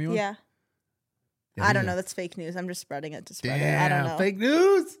go to Miami? Yeah. Yeah, I don't know. That's fake news. I'm just spreading it to spread it. I don't know. Fake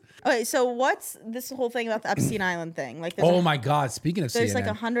news. Okay, so what's this whole thing about the Epstein Island thing? Like, Oh my God! Speaking of there's CNN, like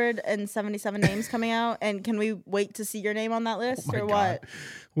 177 names coming out, and can we wait to see your name on that list oh my or God. what?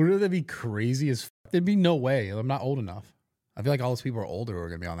 Wouldn't that be crazy as? There'd be no way. I'm not old enough. I feel like all those people are older who are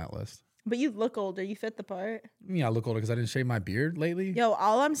gonna be on that list. But you look older. You fit the part. Yeah, I look older because I didn't shave my beard lately. Yo,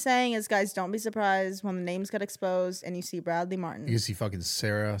 all I'm saying is, guys, don't be surprised when the names get exposed and you see Bradley Martin. You see fucking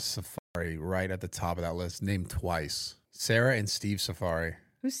Sara Safari right at the top of that list, named twice. Sarah and Steve Safari.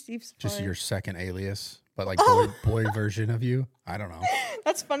 Who's Steve Safari? Just your second alias, but like boy version of you. I don't know.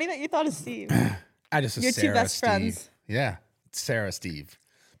 That's funny that you thought of Steve. I just Your Sarah, two best Steve. friends. Yeah, Sarah, Steve.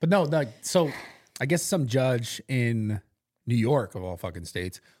 But no, so I guess some judge in New York of all fucking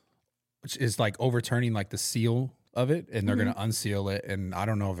states, which is like overturning like the seal of it, and they're gonna unseal it. And I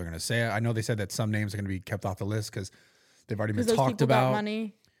don't know if they're gonna say it. I know they said that some names are gonna be kept off the list because they've already been Those talked people got about.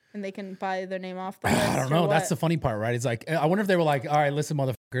 money and they can buy their name off the list. I don't or know. what? That's the funny part, right? It's like I wonder if they were like, all right, listen,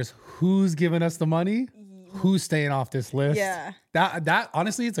 motherfuckers, who's giving us the money? Who's staying off this list? Yeah. That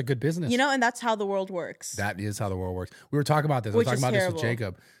honestly, it's a good business. You know, and that's how the world works. That is how the world works. We were talking about this. Which We were talking is about this with terrible.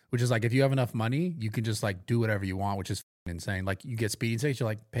 Jacob, which is like if you have enough money, you can just like do whatever you want, which is insane. Like you get speeding tickets, you're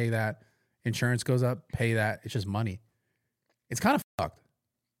like, pay that. Insurance goes up, pay that. It's just money. It's kind of fucked.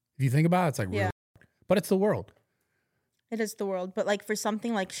 If you think about it, it's like Yeah. really, but it's the world. It is the world. But like for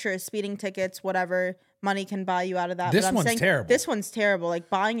something like, sure, speeding tickets, whatever, money can buy you out of that. This But I'm one's saying terrible. This one's terrible. Like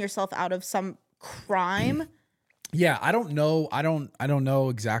buying yourself out of some crime. Yeah, I don't know. I don't know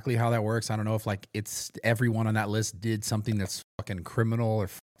exactly how that works. I don't know if like it's everyone on that list did something that's fucking criminal or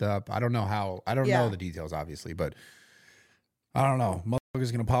fucked up. I don't know how. I don't Yeah. know the details, obviously, but I don't know.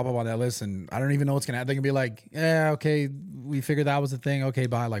 Motherfuckers gonna pop up on that list, and I don't even know what's gonna happen. They're gonna be like, yeah, okay, we figured that was the thing. Okay,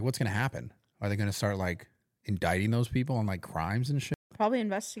 bye. Like, what's gonna happen? Are they gonna start like indicting those people on like crimes and shit? Probably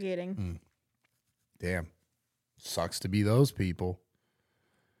investigating. Hmm. Damn, sucks to be those people.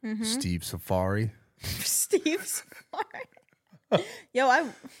 Mm-hmm. Steve Safari. Steve's. Yo,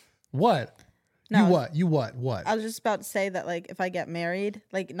 What? No. You what? I was just about to say that, like, if I get married,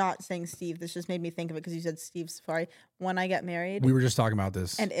 like, not saying Steve, this just made me think of it because you said Steve Safari. When I get married, We were just talking about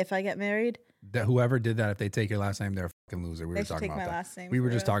this. and if I get married, That whoever did that, if they take your last name, they're a fucking loser. We They were should talking take about my that. last name We were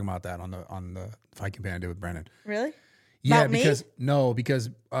for just real. talking about that on the fight campaign I did with Brennan. really? Yeah, About me? because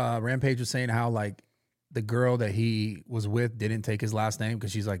Rampage was saying how like the girl that he was with didn't take his last name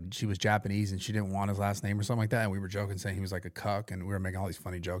because she was Japanese and she didn't want his last name or something like that. And we were joking saying he was like a cuck, and we were making all these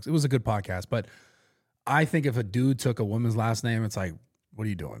funny jokes. It was a good podcast, but I think if a dude took a woman's last name, it's like, what are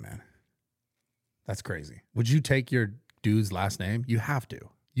you doing, man? That's crazy. Would you take your dude's last name? You have to.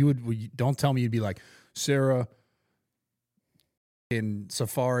 You would don't tell me you'd be like Sarah in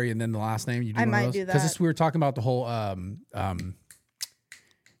Safari and then the last name? You do I one of might those? do Because that. we were talking about the whole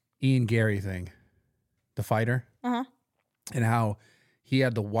Ian Gary thing, the fighter, and how he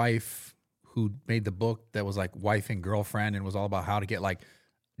had the wife who made the book that was like wife and girlfriend and was all about how to get like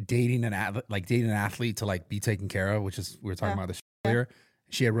dating an athlete to like be taken care of, which is we were talking about this earlier.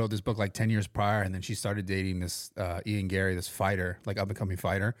 She had wrote this book like 10 years prior, and then she started dating this Ian Gary, this fighter, like up and coming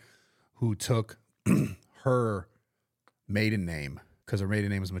fighter, who took her maiden name because her maiden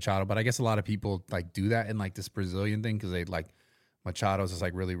name was Machado. But I guess a lot of people like do that in like this Brazilian thing because they like Machado's this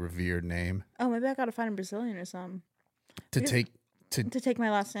like really revered name. Oh, maybe I gotta find a Brazilian or something To take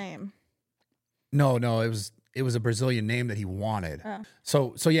my last name. No, it was a Brazilian name that he wanted.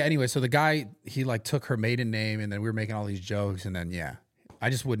 Oh. So yeah, anyway, so the guy, he like took her maiden name and then we were making all these jokes and then I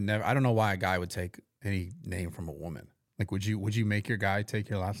just would never, I don't know why a guy would take any name from a woman. Like would you make your guy take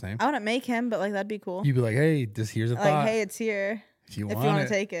your last name? I wouldn't make him, but like that'd be cool. You'd be like, hey, here's a thought. Like, hey, it's here. If you want want to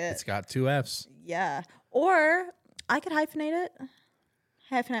take it. It's got 2 F's. Yeah. Or I could hyphenate it.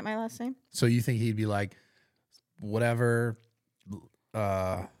 Hyphenate my last name. So you think he'd be like, whatever,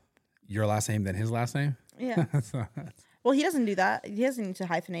 your last name, then his last name? Yeah. Well, he doesn't do that. He doesn't need to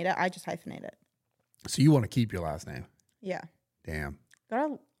hyphenate it. I just hyphenate it. So you want to keep your last name? Yeah. Damn.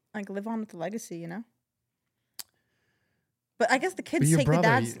 Gotta like live on with the legacy, you know? But I guess the kids your take brother, the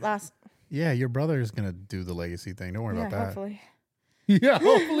dad's last. Yeah, your brother is going to do the legacy thing. Don't worry about that. Hopefully. Yeah,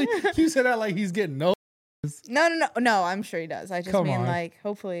 hopefully. You said that like he's getting no. No, I'm sure he does. I just Come mean on. like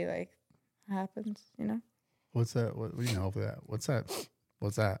hopefully like happens, you know? What's that? What do you know for that? What's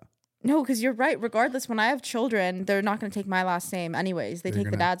that? No, because you're right. Regardless, when I have children, they're not going to take my last name anyways. They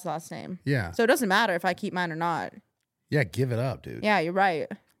take the dad's last name. Yeah. So it doesn't matter if I keep mine or not. Yeah, give it up, dude. Yeah, you're right.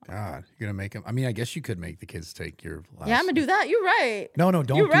 God, you're going to make them. I mean, I guess you could make the kids take your last Yeah, I'm going to do that. You're right. No, don't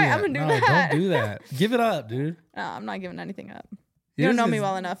You're do right. that. I'm going to do No, that. Don't do that. Give it up, dude. No, I'm not giving anything up. You don't know me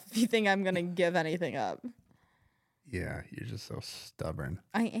well enough if you think I'm going to give anything up. Yeah, you're just so stubborn.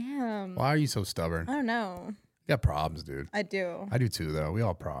 I am. Why are you so stubborn? I don't know. You got problems, dude. I do. I do too, though. We all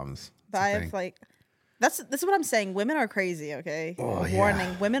have problems. But I have like, that's what I'm saying. Women are crazy, okay? Oh, yeah.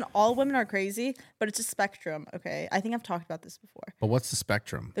 Warning. All women are crazy, but it's a spectrum, okay? I think I've talked about this before. But what's the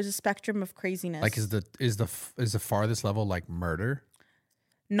spectrum? There's a spectrum of craziness. Like, is the farthest level like murder?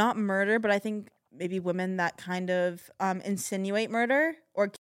 Not murder, but I think maybe women that kind of insinuate murder or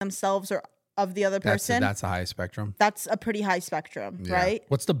kill themselves or of the other person. That's a high spectrum. That's a pretty high spectrum, right?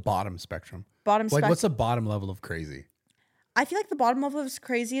 What's the bottom spectrum? Like, what's the bottom level of crazy? I feel like the bottom level of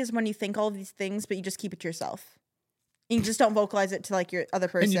crazy is when you think all of these things, but you just keep it to yourself. You just don't vocalize it to like your other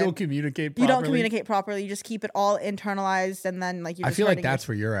person. And you don't communicate properly. You don't communicate properly. You just keep it all internalized, and then like you. I feel like that's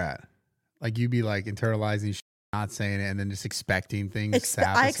where you're at. Like you'd be like internalizing, not saying it, and then just expecting things.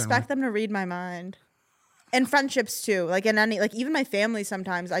 I expect them to read my mind, and friendships too. Like in any, like even my family.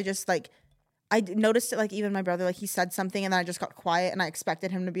 Sometimes I just like, I noticed it. Like even my brother, like he said something, and then I just got quiet, and I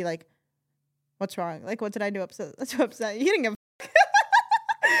expected him to be like, "What's wrong? Like what did I do upset? That's so upset. You didn't give."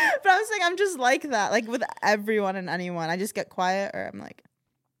 But I was like, I'm just like that. Like with everyone and anyone, I just get quiet, or I'm like,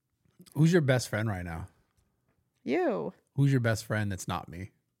 who's your best friend right now? You. Who's your best friend that's not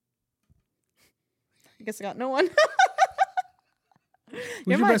me? I guess I got no one.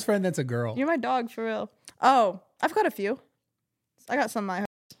 Who's your best friend that's a girl? You're my dog, for real. Oh, I've got a few. I got some of my.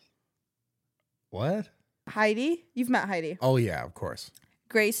 What? Heidi. You've met Heidi. Oh, yeah, of course.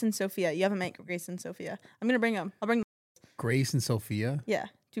 Grace and Sophia. You haven't met Grace and Sophia. I'm going to bring them. I'll bring them. Grace and Sophia? Yeah.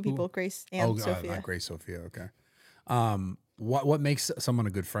 2 people, Grace and Sophia. Not Grace, Sophia. Okay. What makes someone a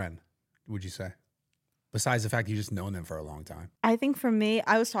good friend, would you say? Besides the fact you just known them for a long time. I think for me,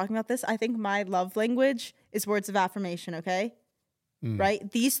 I was talking about this. I think my love language is words of affirmation, okay?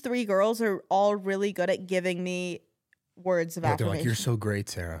 Right? These 3 girls are all really good at giving me words of affirmation. They're like, you're so great,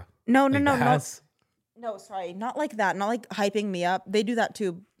 Sarah. No, sorry. Not like that. Not like hyping me up. They do that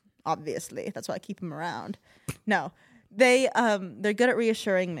too, obviously. That's why I keep them around. No. They're good at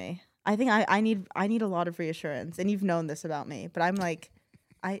reassuring me. I think I need a lot of reassurance, and you've known this about me. But I'm like,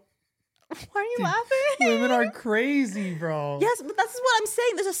 why are you laughing? Women are crazy, bro. Yes, but that's what I'm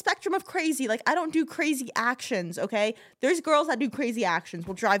saying. There's a spectrum of crazy. Like I don't do crazy actions. Okay, there's girls that do crazy actions.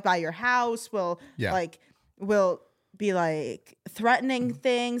 Will drive by your house. Will be like threatening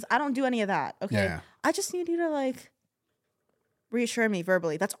things. I don't do any of that. Okay, Yeah. I just need you to like reassure me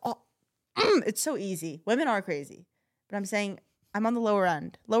verbally. That's all. It's so easy. Women are crazy. But I'm saying I'm on the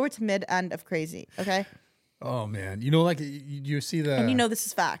lower to mid end of crazy. Okay. Oh man, you know, like you see the, and you know this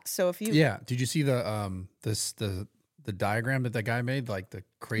is facts. So if you, did you see the the diagram that guy made, like the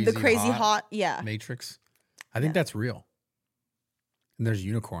crazy hot matrix? I think that's real. And there's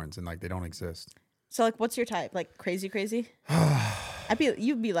unicorns, and like they don't exist. So like, what's your type? Like crazy?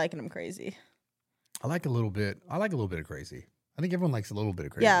 You'd be liking him crazy. I like a little bit of crazy. I think everyone likes a little bit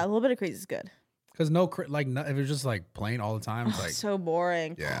of crazy. Yeah, a little bit of crazy is good. Because if it's just like plain all the time, it's like So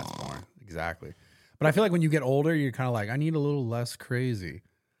boring. Yeah, it's boring. Exactly. But I feel like when you get older, you're kind of like, I need a little less crazy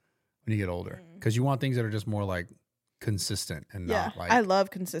when you get older. Because you want things that are just more like consistent and not like. I love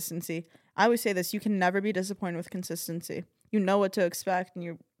consistency. I always say this: you can never be disappointed with consistency. You know what to expect, and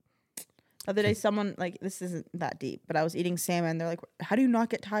the other day, someone like this isn't that deep, but I was eating salmon. They're like, "How do you not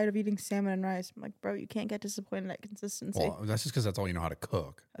get tired of eating salmon and rice?" I'm like, "Bro, you can't get disappointed at consistency." Well, that's just because that's all you know how to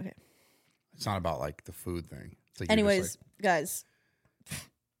cook. Okay. It's not about like the food thing. It's like anyways, guys.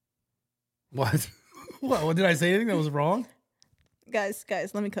 What? What did I say? Anything that was wrong? Guys,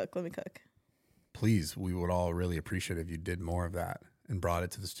 let me cook. Please, we would all really appreciate if you did more of that and brought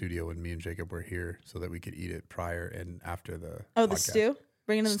it to the studio when me and Jacob were here so that we could eat it prior and after the podcast. the stew?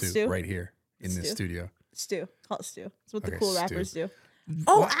 Bring it in the stew? Right here in the studio. Stew. Call it stew. It's what the cool rappers do.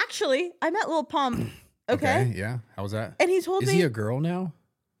 Oh, what? Actually, I met Lil Pump. Okay. Yeah. How was that? And he told me. Is he a girl now?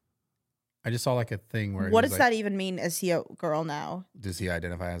 I just saw like a thing where. What does that even mean? Is he a girl now? Does he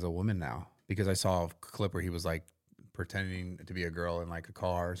identify as a woman now? Because I saw a clip where he was like pretending to be a girl in like a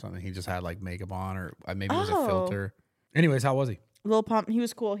car or something. He just had like makeup on, or maybe it was a filter. Anyways, how was he? Lil Pump, he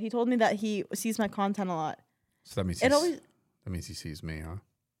was cool. He told me that he sees my content a lot. So that means he sees me, huh?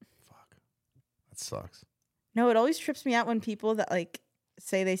 Fuck, that sucks. No, it always trips me out when people that like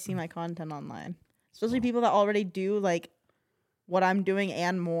say they see my content online, especially people that already do like what I'm doing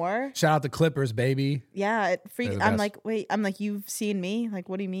and more. Shout out the Clippers, baby. Yeah, it freaks. I'm like, wait, I'm like, you've seen me? Like,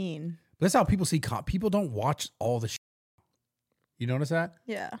 what do you mean? But that's how people see. People don't watch all the shit. You notice that?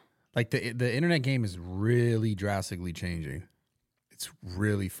 Yeah. Like the internet game is really drastically changing. It's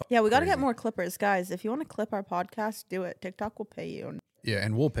really fun. Yeah, we got to get more clippers, guys. If you want to clip our podcast, do it. TikTok will pay you. Yeah,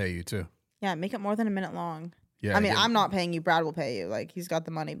 and we'll pay you too. Yeah, make it more than a minute long. Yeah, I mean, I'm not paying you. Brad will pay you. Like, he's got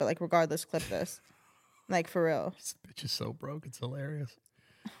the money. But like, regardless, clip this. Like, for real. This bitch is so broke. It's hilarious.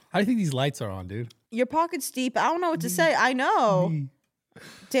 How do you think these lights are on, dude? Your pocket's deep. I don't know what to say. I know.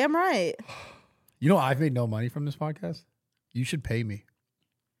 Damn right. You know, I've made no money from this podcast. You should pay me.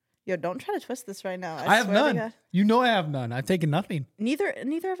 Yo, don't try to twist this right now. I have none. You know I have none. I've taken nothing. Neither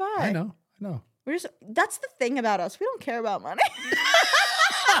have I. I know. That's the thing about us. We don't care about money.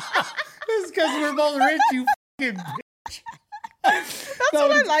 It's because we're both rich, you fucking bitch. That's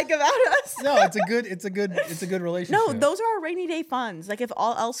what I like about us. No, it's a good relationship. No, those are our rainy day funds. Like if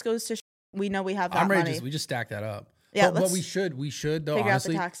all else goes to we know we have that money. We just stack that up. Yeah, but we should though, figure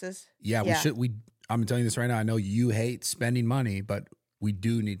honestly, out the taxes. Yeah, we should. I'm telling you this right now. I know you hate spending money, but we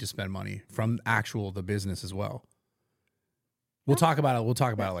do need to spend money from the business as well. We'll talk about it. We'll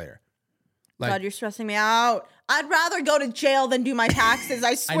talk about it later. Like, God, you're stressing me out. I'd rather go to jail than do my taxes.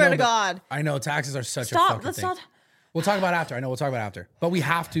 I swear to God. I know taxes are such a fucking Let's thing. not. We'll talk about it after. I know we'll talk about it after. But we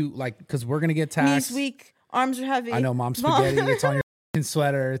have to, like, because we're going to get taxed. Knees weak, arms are heavy. I know, Mom spaghetti. It's on your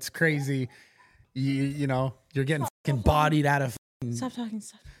sweater. It's crazy. You know, you're getting fucking bodied out of. Stop talking.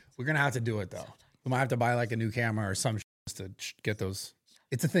 We're going to have to do it, though. We might have to buy, like, a new camera or some to get those.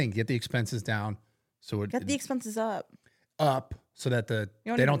 It's a thing. Get the expenses down. Get the expenses up. So that they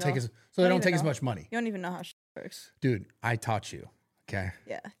don't take as much money. You don't even know how shit works. Dude, I taught you. Okay.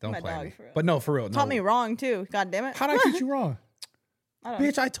 Yeah. Don't play me. But no, for real. Taught me wrong too. God damn it. How'd I teach you wrong?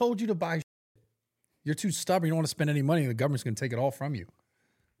 Bitch, know. I told you to buy shit. You're too stubborn. You don't want to spend any money and the government's going to take it all from you.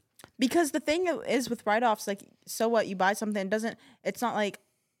 Because the thing is with write-offs, like, so what? You buy something, it's not like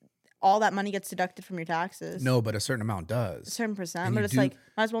all that money gets deducted from your taxes. No, but a certain amount does. A certain percent. But it's like,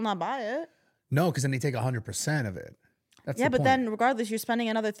 might as well not buy it. No, because then they take 100% of it. That's the but point. then regardless, you're spending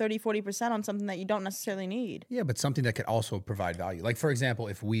another 30-40% on something that you don't necessarily need. Yeah, but something that could also provide value. Like, for example,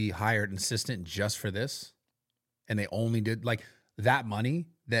 if we hired an assistant just for this and they only did like that money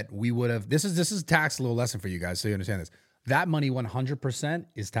that we would have, this is tax a little lesson for you guys so you understand this. That money 100%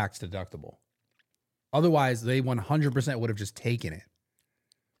 is tax deductible. Otherwise, they 100% would have just taken it.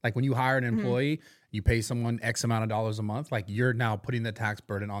 Like when you hire an employee, you pay someone X amount of dollars a month, like you're now putting the tax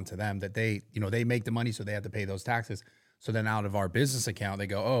burden onto them that they make the money, so they have to pay those taxes. So then out of our business account, they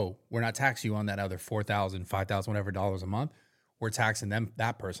go, oh, we're not taxing you on that other $4,000, $5,000, whatever dollars a month. We're taxing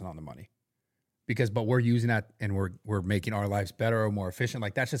that person on the money. But we're using that and we're making our lives better or more efficient.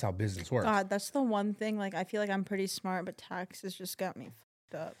 Like that's just how business works. God, that's the one thing. Like I feel like I'm pretty smart, but taxes just got me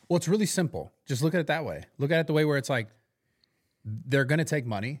fucked up. Well, it's really simple. Just look at it that way. Look at it the way where it's like, they're going to take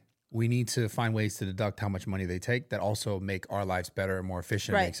money. We need to find ways to deduct how much money they take that also make our lives better and more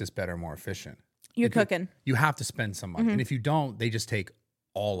efficient, makes us better and more efficient. You're cooking. You have to spend some money. And if you don't, they just take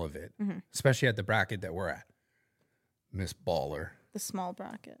all of it, especially at the bracket that we're at. Miss Baller. The small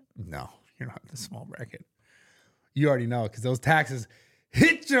bracket. No, you're not the small bracket. You already know because those taxes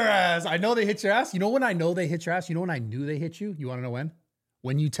hit your ass. I know they hit your ass. You know when I know they hit your ass? You know when I knew they hit you? You want to know when?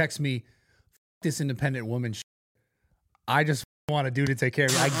 When you text me, F this independent woman I just want a dude to take care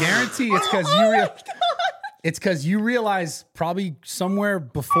of me. I guarantee it's because you realize probably somewhere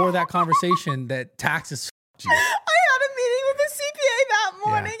before that conversation that taxes f***ed you. I had a meeting with the CPA that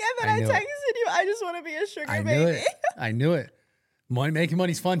morning, and then I texted you, I just want to be a sugar baby. I knew it. Making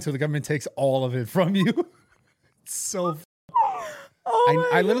money's fun until the government takes all of it from you. It's so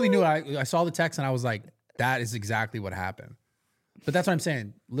I literally knew it. I saw the text and I was like, that is exactly what happened. But that's what I'm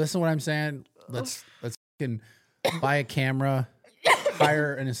saying. Listen to what I'm saying. Let's fucking buy a camera,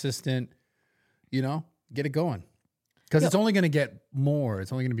 hire an assistant, get it going. Because it's only going to get more.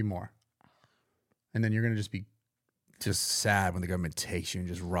 It's only going to be more. And then you're going to just be sad when the government takes you and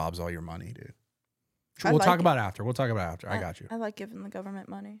just robs all your money, dude. We'll talk about it after. I got you. I like giving the government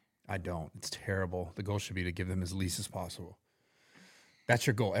money. I don't. It's terrible. The goal should be to give them as least as possible. That's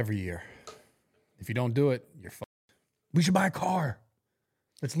your goal every year. If you don't do it, you're fucked. We should buy a car.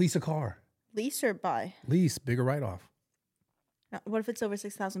 Let's lease a car. Lease or buy? Lease, bigger write-off. What if it's over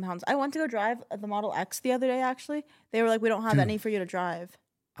 6,000 pounds? I went to go drive the Model X the other day, actually. They were like, we don't have any for you to drive.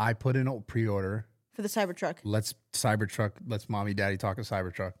 I put in a pre-order. For the Cybertruck. Let's mommy, daddy talk a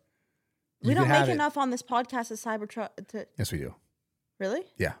Cybertruck. We don't make enough on this podcast as Cybertruck. Yes, we do. Really?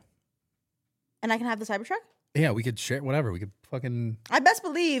 Yeah. And I can have the Cybertruck? Yeah, we could share whatever. We could fucking... I best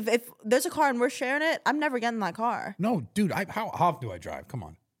believe if there's a car and we're sharing it, I'm never getting that car. No, dude, how often do I drive? Come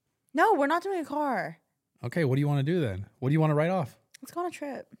on. No, we're not doing a car. Okay, what do you want to do then? What do you want to write off? Let's go on a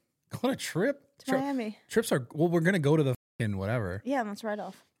trip. Go on a trip? To Miami. Trips are... Well, we're going to go to the fucking whatever. Yeah, let's write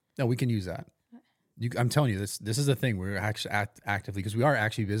off. No, we can use that. I'm telling you, this is the thing. We're actually actively... Because we are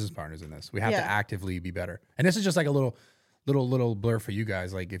actually business partners in this. We have to actively be better. And this is just like a little blur for you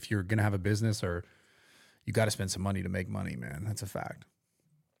guys. Like if you're going to have a business or... You got to spend some money to make money, man. That's a fact.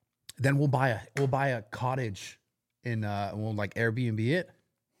 Then we'll buy a cottage in we'll like Airbnb it.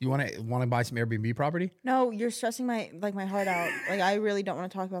 You want to buy some Airbnb property? No, you're stressing my heart out. Like I really don't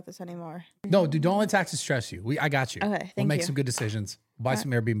want to talk about this anymore. No, dude, don't let taxes stress you. I got you. Okay, we'll make some good decisions. Buy some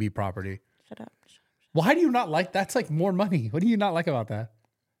Airbnb property. Shut up. Why do you not like that's like more money? What do you not like about that?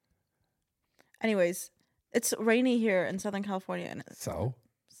 Anyways, it's rainy here in Southern California and it's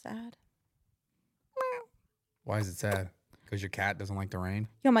sad. Why is it sad? Because your cat doesn't like the rain?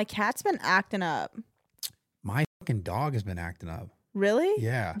 Yo, my cat's been acting up. My fucking dog has been acting up. Really?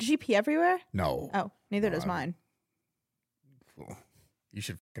 Yeah. Did she pee everywhere? No. Oh, neither does mine. You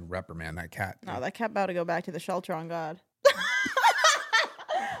should fucking reprimand that cat. Dude. No, that cat about to go back to the shelter on God.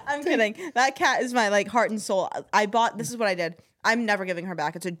 I'm kidding. That cat is my heart and soul. This is what I did. I'm never giving her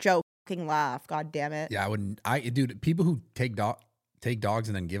back. It's a joke. Fucking laugh. God damn it. Yeah, I wouldn't. Dude, people who take dogs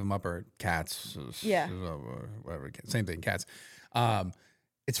and then give them up are cats. Yeah. Whatever. Same thing, cats.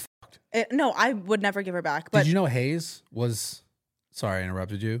 It's fucked. No, I would never give her back. But did you know Hayes was... Sorry, I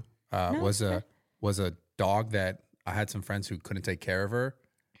interrupted you. Was a dog that I had some friends who couldn't take care of her.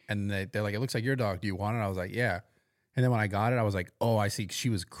 And they're like, it looks like your dog. Do you want it? I was like, yeah. And then when I got it, I was like, oh, I see. She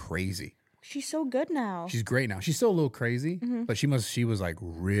was crazy. She's so good now. She's great now. She's still a little crazy, but she was like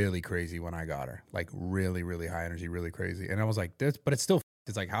really crazy when I got her. Like really, really high energy, really crazy. And I was like, but it's still,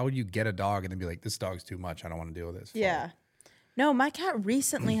 it's like, how would you get a dog and then be like, this dog's too much. I don't want to deal with this. Yeah. No, my cat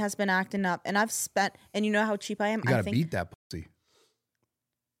recently has been acting up and and you know how cheap I am? You gotta beat that pussy.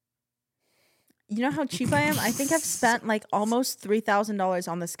 You know how cheap I am? I think I've spent almost $3,000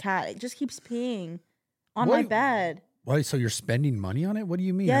 on this cat. It just keeps peeing on my bed. Why? So you're spending money on it? What do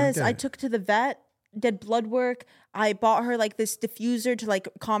you mean? Yes, I took to the vet, did blood work. I bought her this diffuser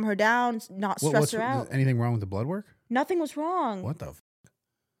to calm her down, not stress her out. Anything wrong with the blood work? Nothing was wrong. What the f***?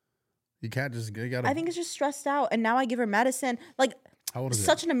 You can't just get. I think it's just stressed out, and now I give her medicine. How old is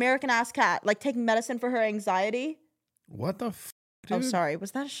such an American ass cat. Taking medicine for her anxiety. What the f***? Oh, sorry.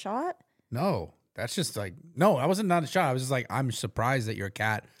 Was that a shot? No, that's just no. I wasn't not a shot. I was just I'm surprised that your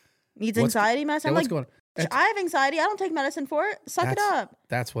cat needs anxiety medicine. Yeah, what's going on? I have anxiety. I don't take medicine for it. Suck it up.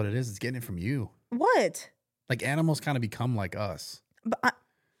 That's what it is. It's getting it from you. What? Animals kind of become like us. But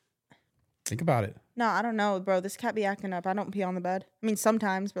think about it. No, I don't know, bro. This cat be acting up. I don't pee on the bed. I mean,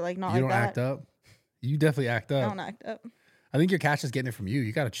 sometimes, but not like that. You don't act up? You definitely act up. I don't act up. I think your cat's just getting it from you.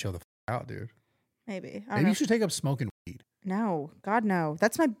 You got to chill the f*** out, dude. Maybe. Maybe you should take up smoking weed. No. God, no.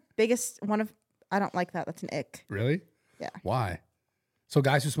 That's my biggest one of... I don't like that. That's an ick. Really? Yeah. Why? So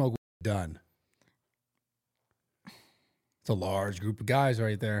guys who smoke weed, done. It's a large group of guys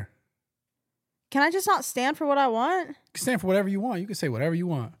right there. Can I just not stand for what I want? You can stand for whatever you want. You can say whatever you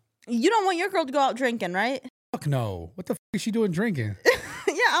want. You don't want your girl to go out drinking, right? Fuck no. What the f*** is she doing drinking?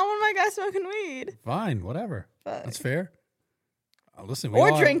 Yeah, I want my guy smoking weed. Fine, whatever. Fuck. That's fair. Listen,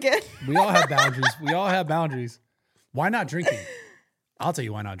 Or drink it. We all have boundaries. We all have boundaries. Why not drinking? I'll tell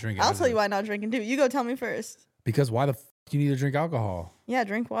you why not drinking. I'll tell you why not drinking too. You go tell me first. Because why the do you need to drink alcohol? Yeah,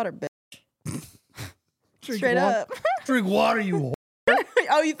 drink water, bitch. Drink Straight water. up. Drink water, you.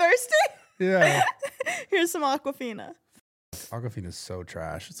 Oh, you thirsty? Yeah. Here's some Aquafina. Aquafina is so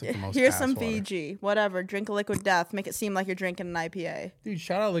trash. It's like the most. Here's ass some water. Fiji. Whatever. Drink a Liquid Death. Make it seem like you're drinking an IPA. Dude,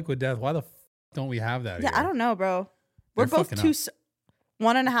 shout out Liquid Death. Why the don't we have that? Yeah, here? I don't know, bro. We're They're both fucking two,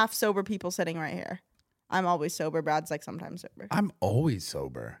 1.5 sober people sitting right here. I'm always sober. Brad's like sometimes sober. I'm always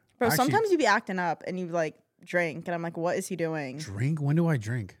sober. Bro, Actually, sometimes you be acting up and you like drink, and I'm like, what is he doing? drink. When do I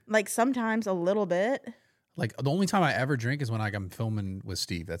drink? Like sometimes a little bit. Like the only time I ever drink is when like I'm filming with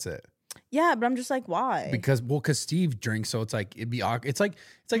Steve. That's it. Yeah, but I'm just like, why? Because Steve drinks, so it's like it'd be awkward. It's like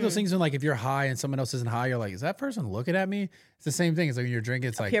those things when like if you're high and someone else isn't high, you're like, is that person looking at me? It's the same thing. It's like when you're drinking,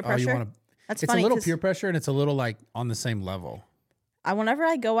 it's like peer oh, you pressure? want to. That's It's funny. a little 'Cause peer pressure and it's a little like on the same level. whenever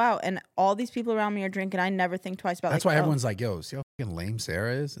I go out and all these people around me are drinking, I never think twice about. That's like, why oh, everyone's like, yo, see how fucking lame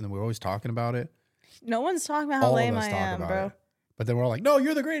Sarah is, and then we're always talking about it. no one's talking about how All lame of us I talk am, about bro. it. But then we're all like, no,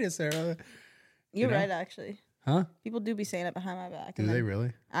 you're the greatest, Sarah. You're know? right, actually. Huh? People do be saying it behind my back. Do and they then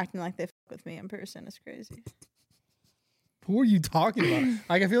really? acting like they fuck with me in person is crazy. Who are you talking about?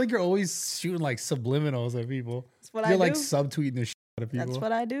 Like, I feel like you're always shooting like subliminals at people. That's what You're I like do. subtweeting the shit out of people. That's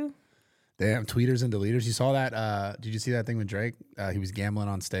what I do. Damn, tweeters and deleters. You saw that? Did you see that thing with Drake? He was gambling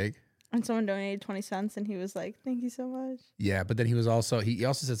on steak. And someone donated 20 cents and he was like, thank you so much. Yeah, but then he was also he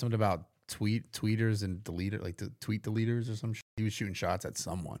also said something about tweeters and deleter, like the tweet deleters or some shit. He was shooting shots at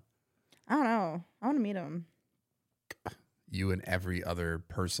someone. I don't know. I want to meet him. You and every other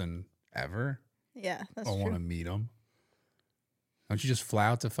person ever. Yeah, that's I want to true. meet him. Don't you just fly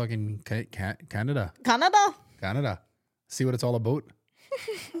out to fucking Canada? Canada? See what it's all about.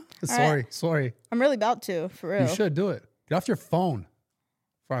 right. Sorry. I'm really about to, for real. You should do it. Get off your phone.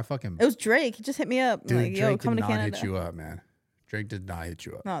 Before I fucking. It was Drake. He just hit me up. Dude, Like, yo, Drake come did to not Canada. hit you up, man. Drake did not hit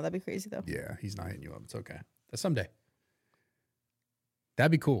you up. No, that'd be crazy though. Yeah, he's not hitting you up. It's okay. That's someday.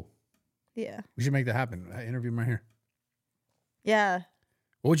 That'd be cool. Yeah. We should make that happen. Interview him right here. Yeah.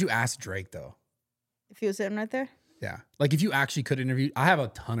 What would you ask Drake though? If he was sitting right there. Yeah, like if you actually could interview. I have a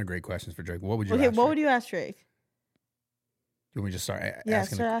ton of great questions for Drake. What would you? Okay, ask what Drake? would you ask Drake? You want me to just start Yeah,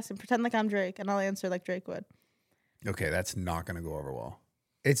 asking? start asking. Pretend like I'm Drake and I'll answer like Drake would. Okay, that's not gonna go over well.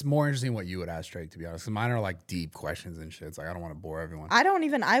 It's more interesting what you would ask Drake, to be honest. 'Cause mine are like deep questions and shit. It's like I don't want to bore everyone. I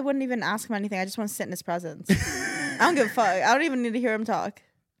wouldn't even ask him anything. I just want to sit in his presence. I don't give a fuck. I don't even need to hear him talk.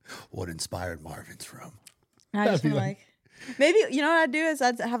 What inspired Marvin's Room? I That'd just be want like, maybe, you know what I'd do is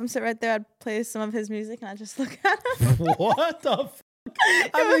I'd have him sit right there. I'd play some of his music and I'd just look at him. What the fuck?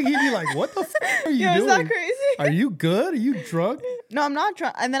 I think he'd be like, what the fuck are you Yo, doing? is that crazy? Are you good? Are you drunk? No, I'm not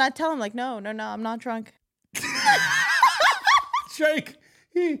drunk. And then I'd tell him like, no, I'm not drunk. Drake,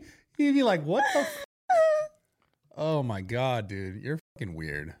 he'd be like, what the fuck? Oh my God, dude. You're fucking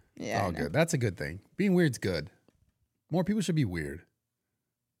weird. Yeah, I Oh, know. good. That's a good thing. Being weird's good. More people should be weird.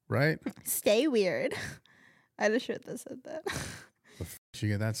 Right? Stay weird. I had a shirt that said that. The f- you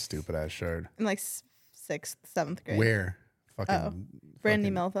get that stupid ass shirt. In like 6th, 7th grade. Where? Fucking Brandy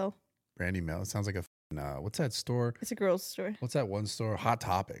fucking Melville. Brandy Mill. It sounds like a what's that store? It's a girl's store. What's that one store? Hot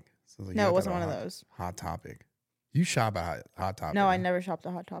Topic. Sounds like you No, have it to wasn't have one a of those. Hot Topic. You shop at Hot Topic. No, I huh? never shopped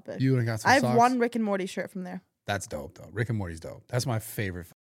at Hot Topic. You and got some I have socks? one Rick and Morty shirt from there. That's dope though. Rick and Morty's dope. That's my favorite.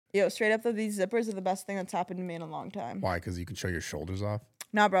 Yo, straight up though, these zippers are the best thing that's happened to me in a long time. Why? Because you can show your shoulders off.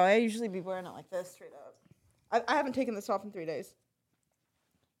 Nah, bro, I usually be wearing it like this, straight up. I haven't taken this off in 3 days.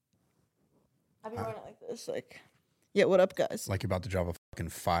 I've been wearing it like this, like. Yeah, what up, guys? Like you're about to drop a fucking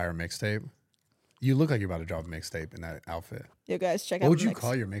fire mixtape. You look like you're about to drop a mixtape in that outfit. Yo, guys, check out. What would the you mix.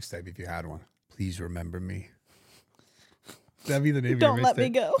 call your mixtape if you had one? Please remember me. That'd be the name Don't of your let mixtape. me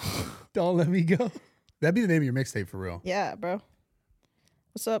go. Don't let me go. That'd be the name of your mixtape for real. Yeah, bro.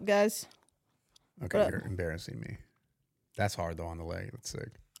 What's up, guys? Okay, What up? you're embarrassing me. That's hard though on the leg. That's sick.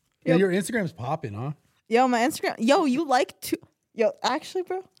 Yep. Yeah, your Instagram's popping, huh? Yo, my Instagram. Yo, you like to. Yo, actually,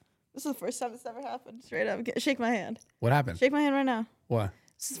 bro, this is the first time it's ever happened. Straight up, shake my hand. What happened? Shake my hand right now. What?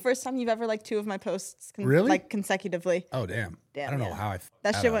 This is the first time you've ever liked 2 of my posts, Really? like consecutively. Oh damn. Damn, I don't know yeah. how I.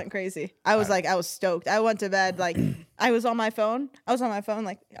 That shit went crazy. I was stoked. I went to bed like I was on my phone.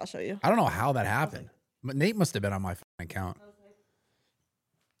 Like I'll show you. I don't know how that happened. But Nate must have been on my fucking account.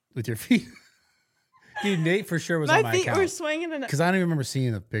 With your feet. Dude, Nate for sure was on My my feet account. were swinging and. Because I don't even remember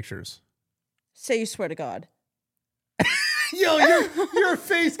seeing the pictures. Say you swear to God. Yo, your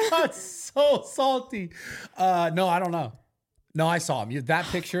face got so salty. No, I don't know. No, I saw him. That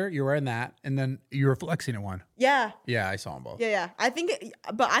picture, you're wearing that, and then you were flexing at one. Yeah. Yeah, I saw them both. Yeah.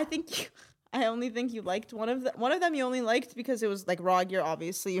 I only think you liked one of them. One of them you only liked because it was like raw gear.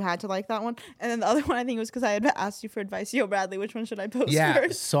 Obviously, you had to like that one. And then the other one, I think, was because I had asked you for advice. Yo, Bradley, which one should I post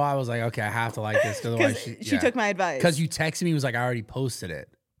first? So I was like, okay, I have to like this. Otherwise, she took my advice. Because you texted me, was like, I already posted it.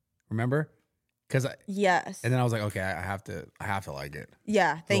 Remember? Yes. And then I was like, okay, I have to like it.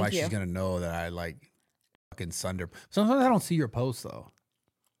 Yeah, thank Otherwise, you. she's gonna know that I like fucking sunder. Sometimes I don't see your posts though.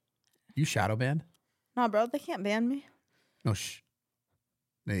 You shadow banned? Nah, bro, they can't ban me. No,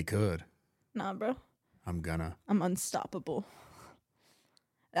 they could. Nah, bro. I'm unstoppable.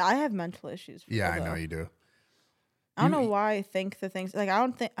 I have mental issues. Yeah, I know you do. I don't know why I think the things like I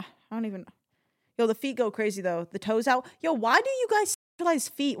don't even. Yo, the feet go crazy though. The toes out. Yo, why do you guys sexualize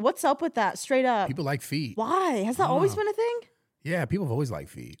feet? What's up with that? Straight up. People like feet. Why? Has that always been a thing? Yeah, people have always liked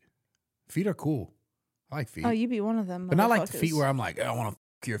feet. Feet are cool. I like feet. Oh, you be one of them. But not like the feet where I'm like, I want to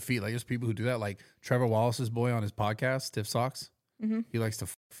fuck your feet. Like there's people who do that. Like Trevor Wallace's boy on his podcast, Stiff Socks. Mm-hmm. He likes to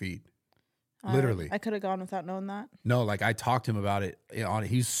fuck feet. Literally. I could have gone without knowing that. No, like I talked to him about it.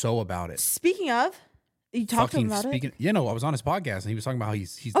 He's so about it. Speaking of, you talked to him about it? Yeah, no, I was on his podcast and he was talking about how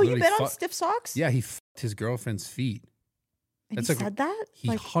he's Oh, you been on Stiff Socks? Yeah, he fucked his girlfriend's feet. And he said that? He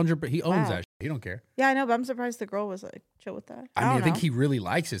like, 100%, he owns wow. that shit. He don't care. Yeah, I know, but I'm surprised the girl was like chill with that. I mean, I think he really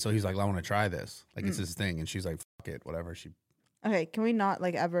likes it. So he's like, I want to try this. Like it's his thing. And she's like, fuck it, whatever. Okay, can we not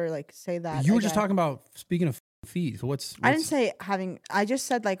like ever like say that? You were just talking about, speaking of feet. So what's I didn't say having. I just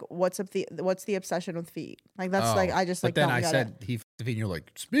said like, what's the obsession with feet? Like that's like I just like. But then I said he fucked the feet, and you're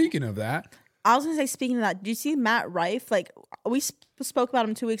like, speaking of that. I was gonna say, speaking of that, did you see Matt Rife? Like we spoke about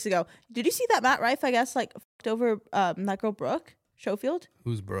him 2 weeks ago. Did you see that Matt Rife? I guess like fucked over that girl Brooke Schofield.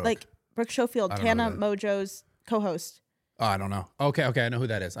 Who's Brooke? Like Brooke Schofield, Tana Mojo's co-host. Oh, I don't know. Okay, I know who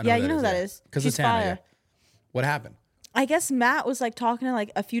that is. Yeah, you know who that is. Because it's Tana. fire. Yeah. What happened? I guess Matt was like talking to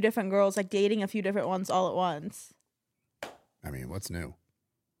like a few different girls, like dating a few different ones all at once. I mean, what's new?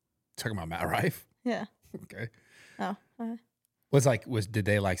 Talking about Matt Rife? Yeah. Okay. Oh. Did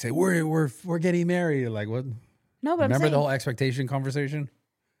they like say we're getting married? Like what? No, but remember the whole expectation conversation?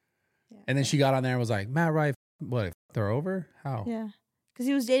 Yeah. And then she got on there and was like, Matt Rife, what? They're over? How? Yeah. Because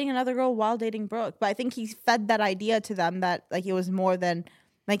he was dating another girl while dating Brooke. But I think he fed that idea to them that like it was more than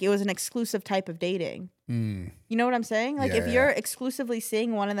like it was an exclusive type of dating. Mm. You know what I'm saying? Like if you're exclusively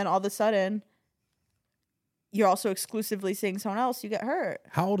seeing one and then all of a sudden you're also exclusively seeing someone else, you get hurt.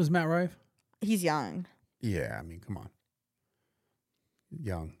 How old is Matt Rife? He's young. Yeah, I mean, come on.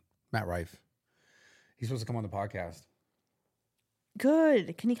 Young. Matt Rife. He's supposed to come on the podcast.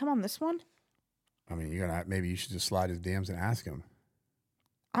 Good. Can he come on this one? I mean, maybe you should just slide his DMs and ask him.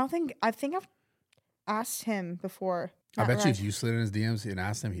 I think I've asked him before. I bet you if you slid in his DMs and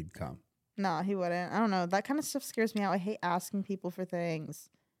asked him, he'd come. No, he wouldn't. I don't know. That kind of stuff scares me out. I hate asking people for things.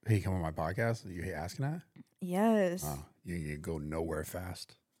 Hey, come on my podcast? You hate asking that? Yes. Oh, you go nowhere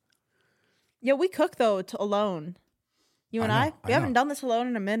fast. Yeah, we cook though alone. You and I? We haven't done this alone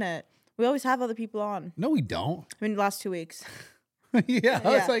in a minute. We always have other people on. No, we don't. I mean, the last 2 weeks. Yeah, I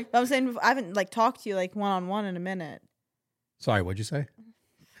was like, but I'm saying I haven't like talked to you like one-on-one in a minute. Sorry, what'd you say?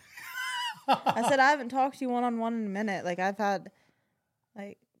 I said I haven't talked to you one-on-one in a minute. Like I've had,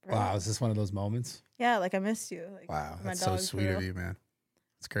 like. Bro. Wow, is this one of those moments? Yeah, like I missed you. Like, wow, that's so sweet of you, man.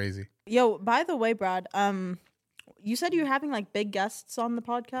 It's crazy. Yo, by the way, Brad, you said you were having like big guests on the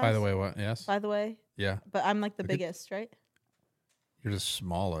podcast. By the way, what? Yes. By the way. Yeah. But I'm like the biggest, right? You're the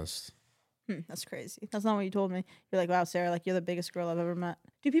smallest. That's crazy. That's not what you told me. You're like, wow, Sarah, like you're the biggest girl I've ever met.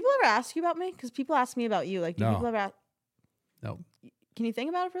 Do people ever ask you about me? Because people ask me about you. Like, do people ever ask? No. Can you think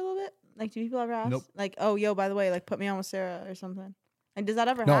about it for a little bit? Like, do people ever ask? Nope. Like, oh, yo, by the way, like put me on with Sarah or something. And does that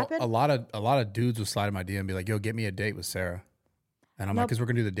ever happen? No, a lot of dudes will slide in my DM and be like, yo, get me a date with Sarah. And I'm like, because we're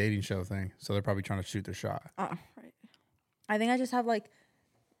going to do the dating show thing. So they're probably trying to shoot their shot. Right. I think I just have like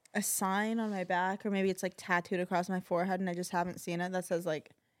a sign on my back, or maybe it's like tattooed across my forehead and I just haven't seen it, that says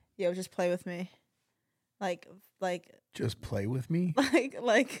like, yo, just play with me. Like just play with me?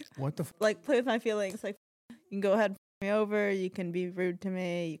 Like what the like play with my feelings. Like you can go ahead and f me over, you can be rude to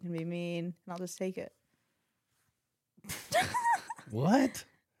me, you can be mean, and I'll just take it. What?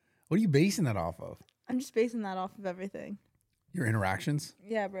 What are you basing that off of? I'm just basing that off of everything. Your interactions?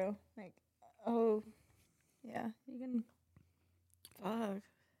 Yeah, bro. Like, oh, yeah, you can. Fuck.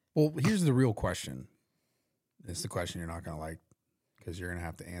 Well, here's the real question. It's the question you're not going to like because you're going to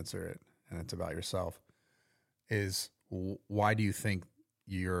have to answer it, and it's about yourself. Is why do you think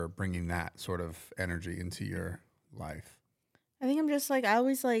you're bringing that sort of energy into your life? I think I'm just like, I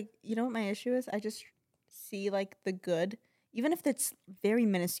always like, you know what my issue is? I just see like the good even if it's very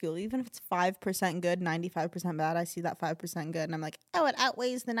minuscule, even if it's 5% good, 95% bad, I see that 5% good and I'm like, oh, it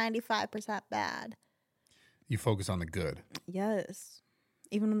outweighs the 95% bad. You focus on the good. Yes.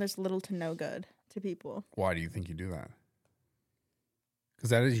 Even when there's little to no good to people. Why do you think you do that?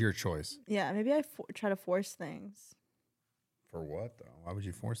 Because that is your choice. Yeah, maybe I try to force things. For what, though? Why would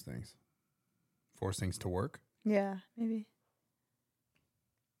you force things? Force things to work? Yeah, maybe.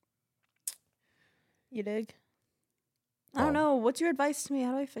 You dig? I don't know. What's your advice to me?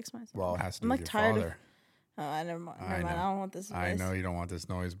 How do I fix myself? Well, it has to I'm do like with your tired father. Oh, I never mind. I don't want this advice. I know you don't want this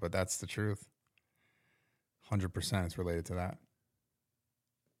noise, but that's the truth. 100% it's related to that.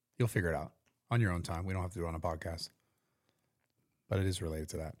 You'll figure it out on your own time. We don't have to do it on a podcast. But it is related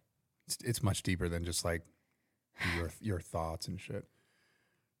to that. It's much deeper than just like your thoughts and shit.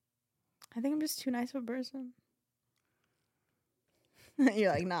 I think I'm just too nice of a person.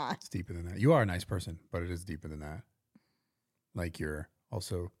 You're like, nah. It's deeper than that. You are a nice person, but it is deeper than that. Like you're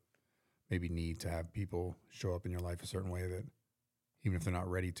also maybe need to have people show up in your life a certain way that even if they're not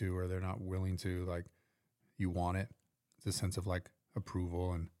ready to or they're not willing to, like you want it. It's a sense of like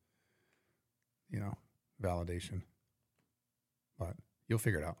approval and, validation. But you'll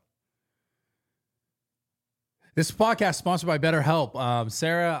figure it out. This podcast is sponsored by BetterHelp.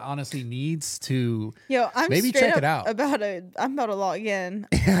 Sarah honestly needs to maybe check it out. I'm about to log in.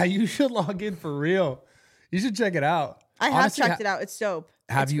 Yeah, you should log in for real. You should check it out. I have checked it out. It's dope.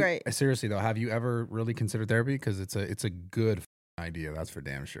 It's great. Seriously though, have you ever really considered therapy? Because it's a good idea. That's for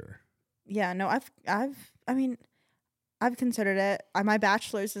damn sure. Yeah, no, I've considered it. My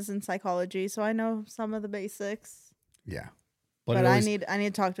bachelor's is in psychology, so I know some of the basics. Yeah, but I need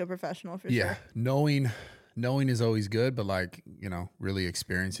to talk to a professional for sure. Yeah, knowing is always good, but like really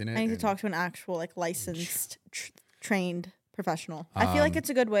experiencing it. I need to talk to an actual like licensed, trained professional. I feel like it's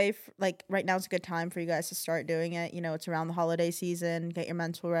a good way. Right now, it's a good time for you guys to start doing it. It's around the holiday season. Get your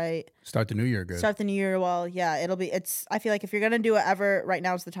mental right. Start the new year good. Start the new year well. Yeah, I feel like if you're gonna do it ever, right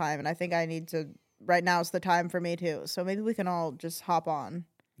now's the time. And I think I need to. Right now's the time for me too. So maybe we can all just hop on.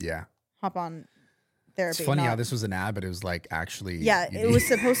 Yeah. Hop on therapy. It's funny how this was an ad, but it was like actually. Yeah, it was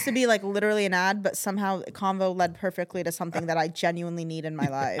supposed to be like literally an ad, but somehow the convo led perfectly to something that I genuinely need in my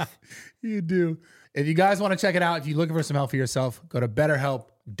life. You do. If you guys want to check it out, if you're looking for some help for yourself, go to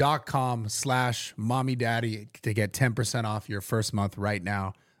betterhelp.com/mommydaddy to get 10% off your first month right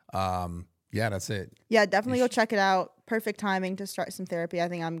now. Yeah, that's it. Yeah, definitely go check it out. Perfect timing to start some therapy. I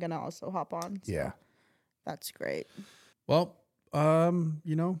think I'm going to also hop on. So yeah. That's great. Well,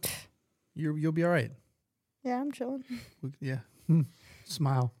 you'll be all right. Yeah, I'm chilling. Yeah.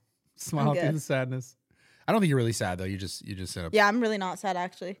 Smile through the sadness. I don't think you're really sad though. You just set up. Yeah, I'm really not sad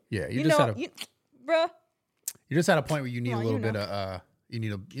actually. Yeah, bruh. You're just at a point where you need a little bit of you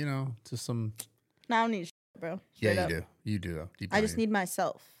need just some. No, I don't need bro. Straight up. You do though. I just need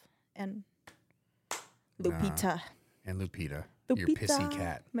myself and Lupita. And Lupita. Your pissy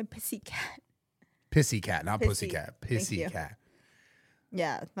cat. My pissy cat. Pissy cat, not pussy cat. Pissy cat.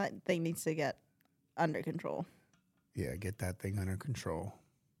 Yeah, that thing needs to get under control. Yeah, get that thing under control.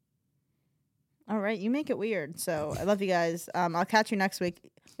 All right, you make it weird. So I love you guys. I'll catch you next week.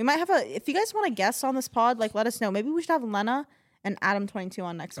 We might have if you guys want to guest on this pod, like let us know. Maybe we should have Lena and Adam22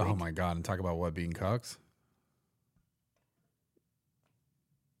 on next week. Oh my God, and talk about what, being cucks?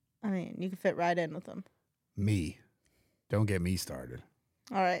 I mean, you can fit right in with them. Me. Don't get me started.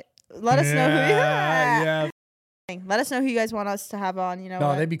 All right. Let us know who Let us know who you guys want us to have on.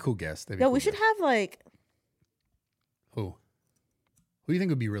 They'd be cool guests. We should have who? Who do you think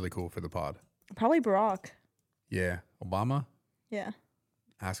would be really cool for the pod? Probably Barack. Yeah. Obama? Yeah.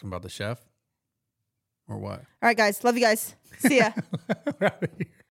 Ask him about the chef? Or what? All right, guys. Love you guys. See ya. We're out of here.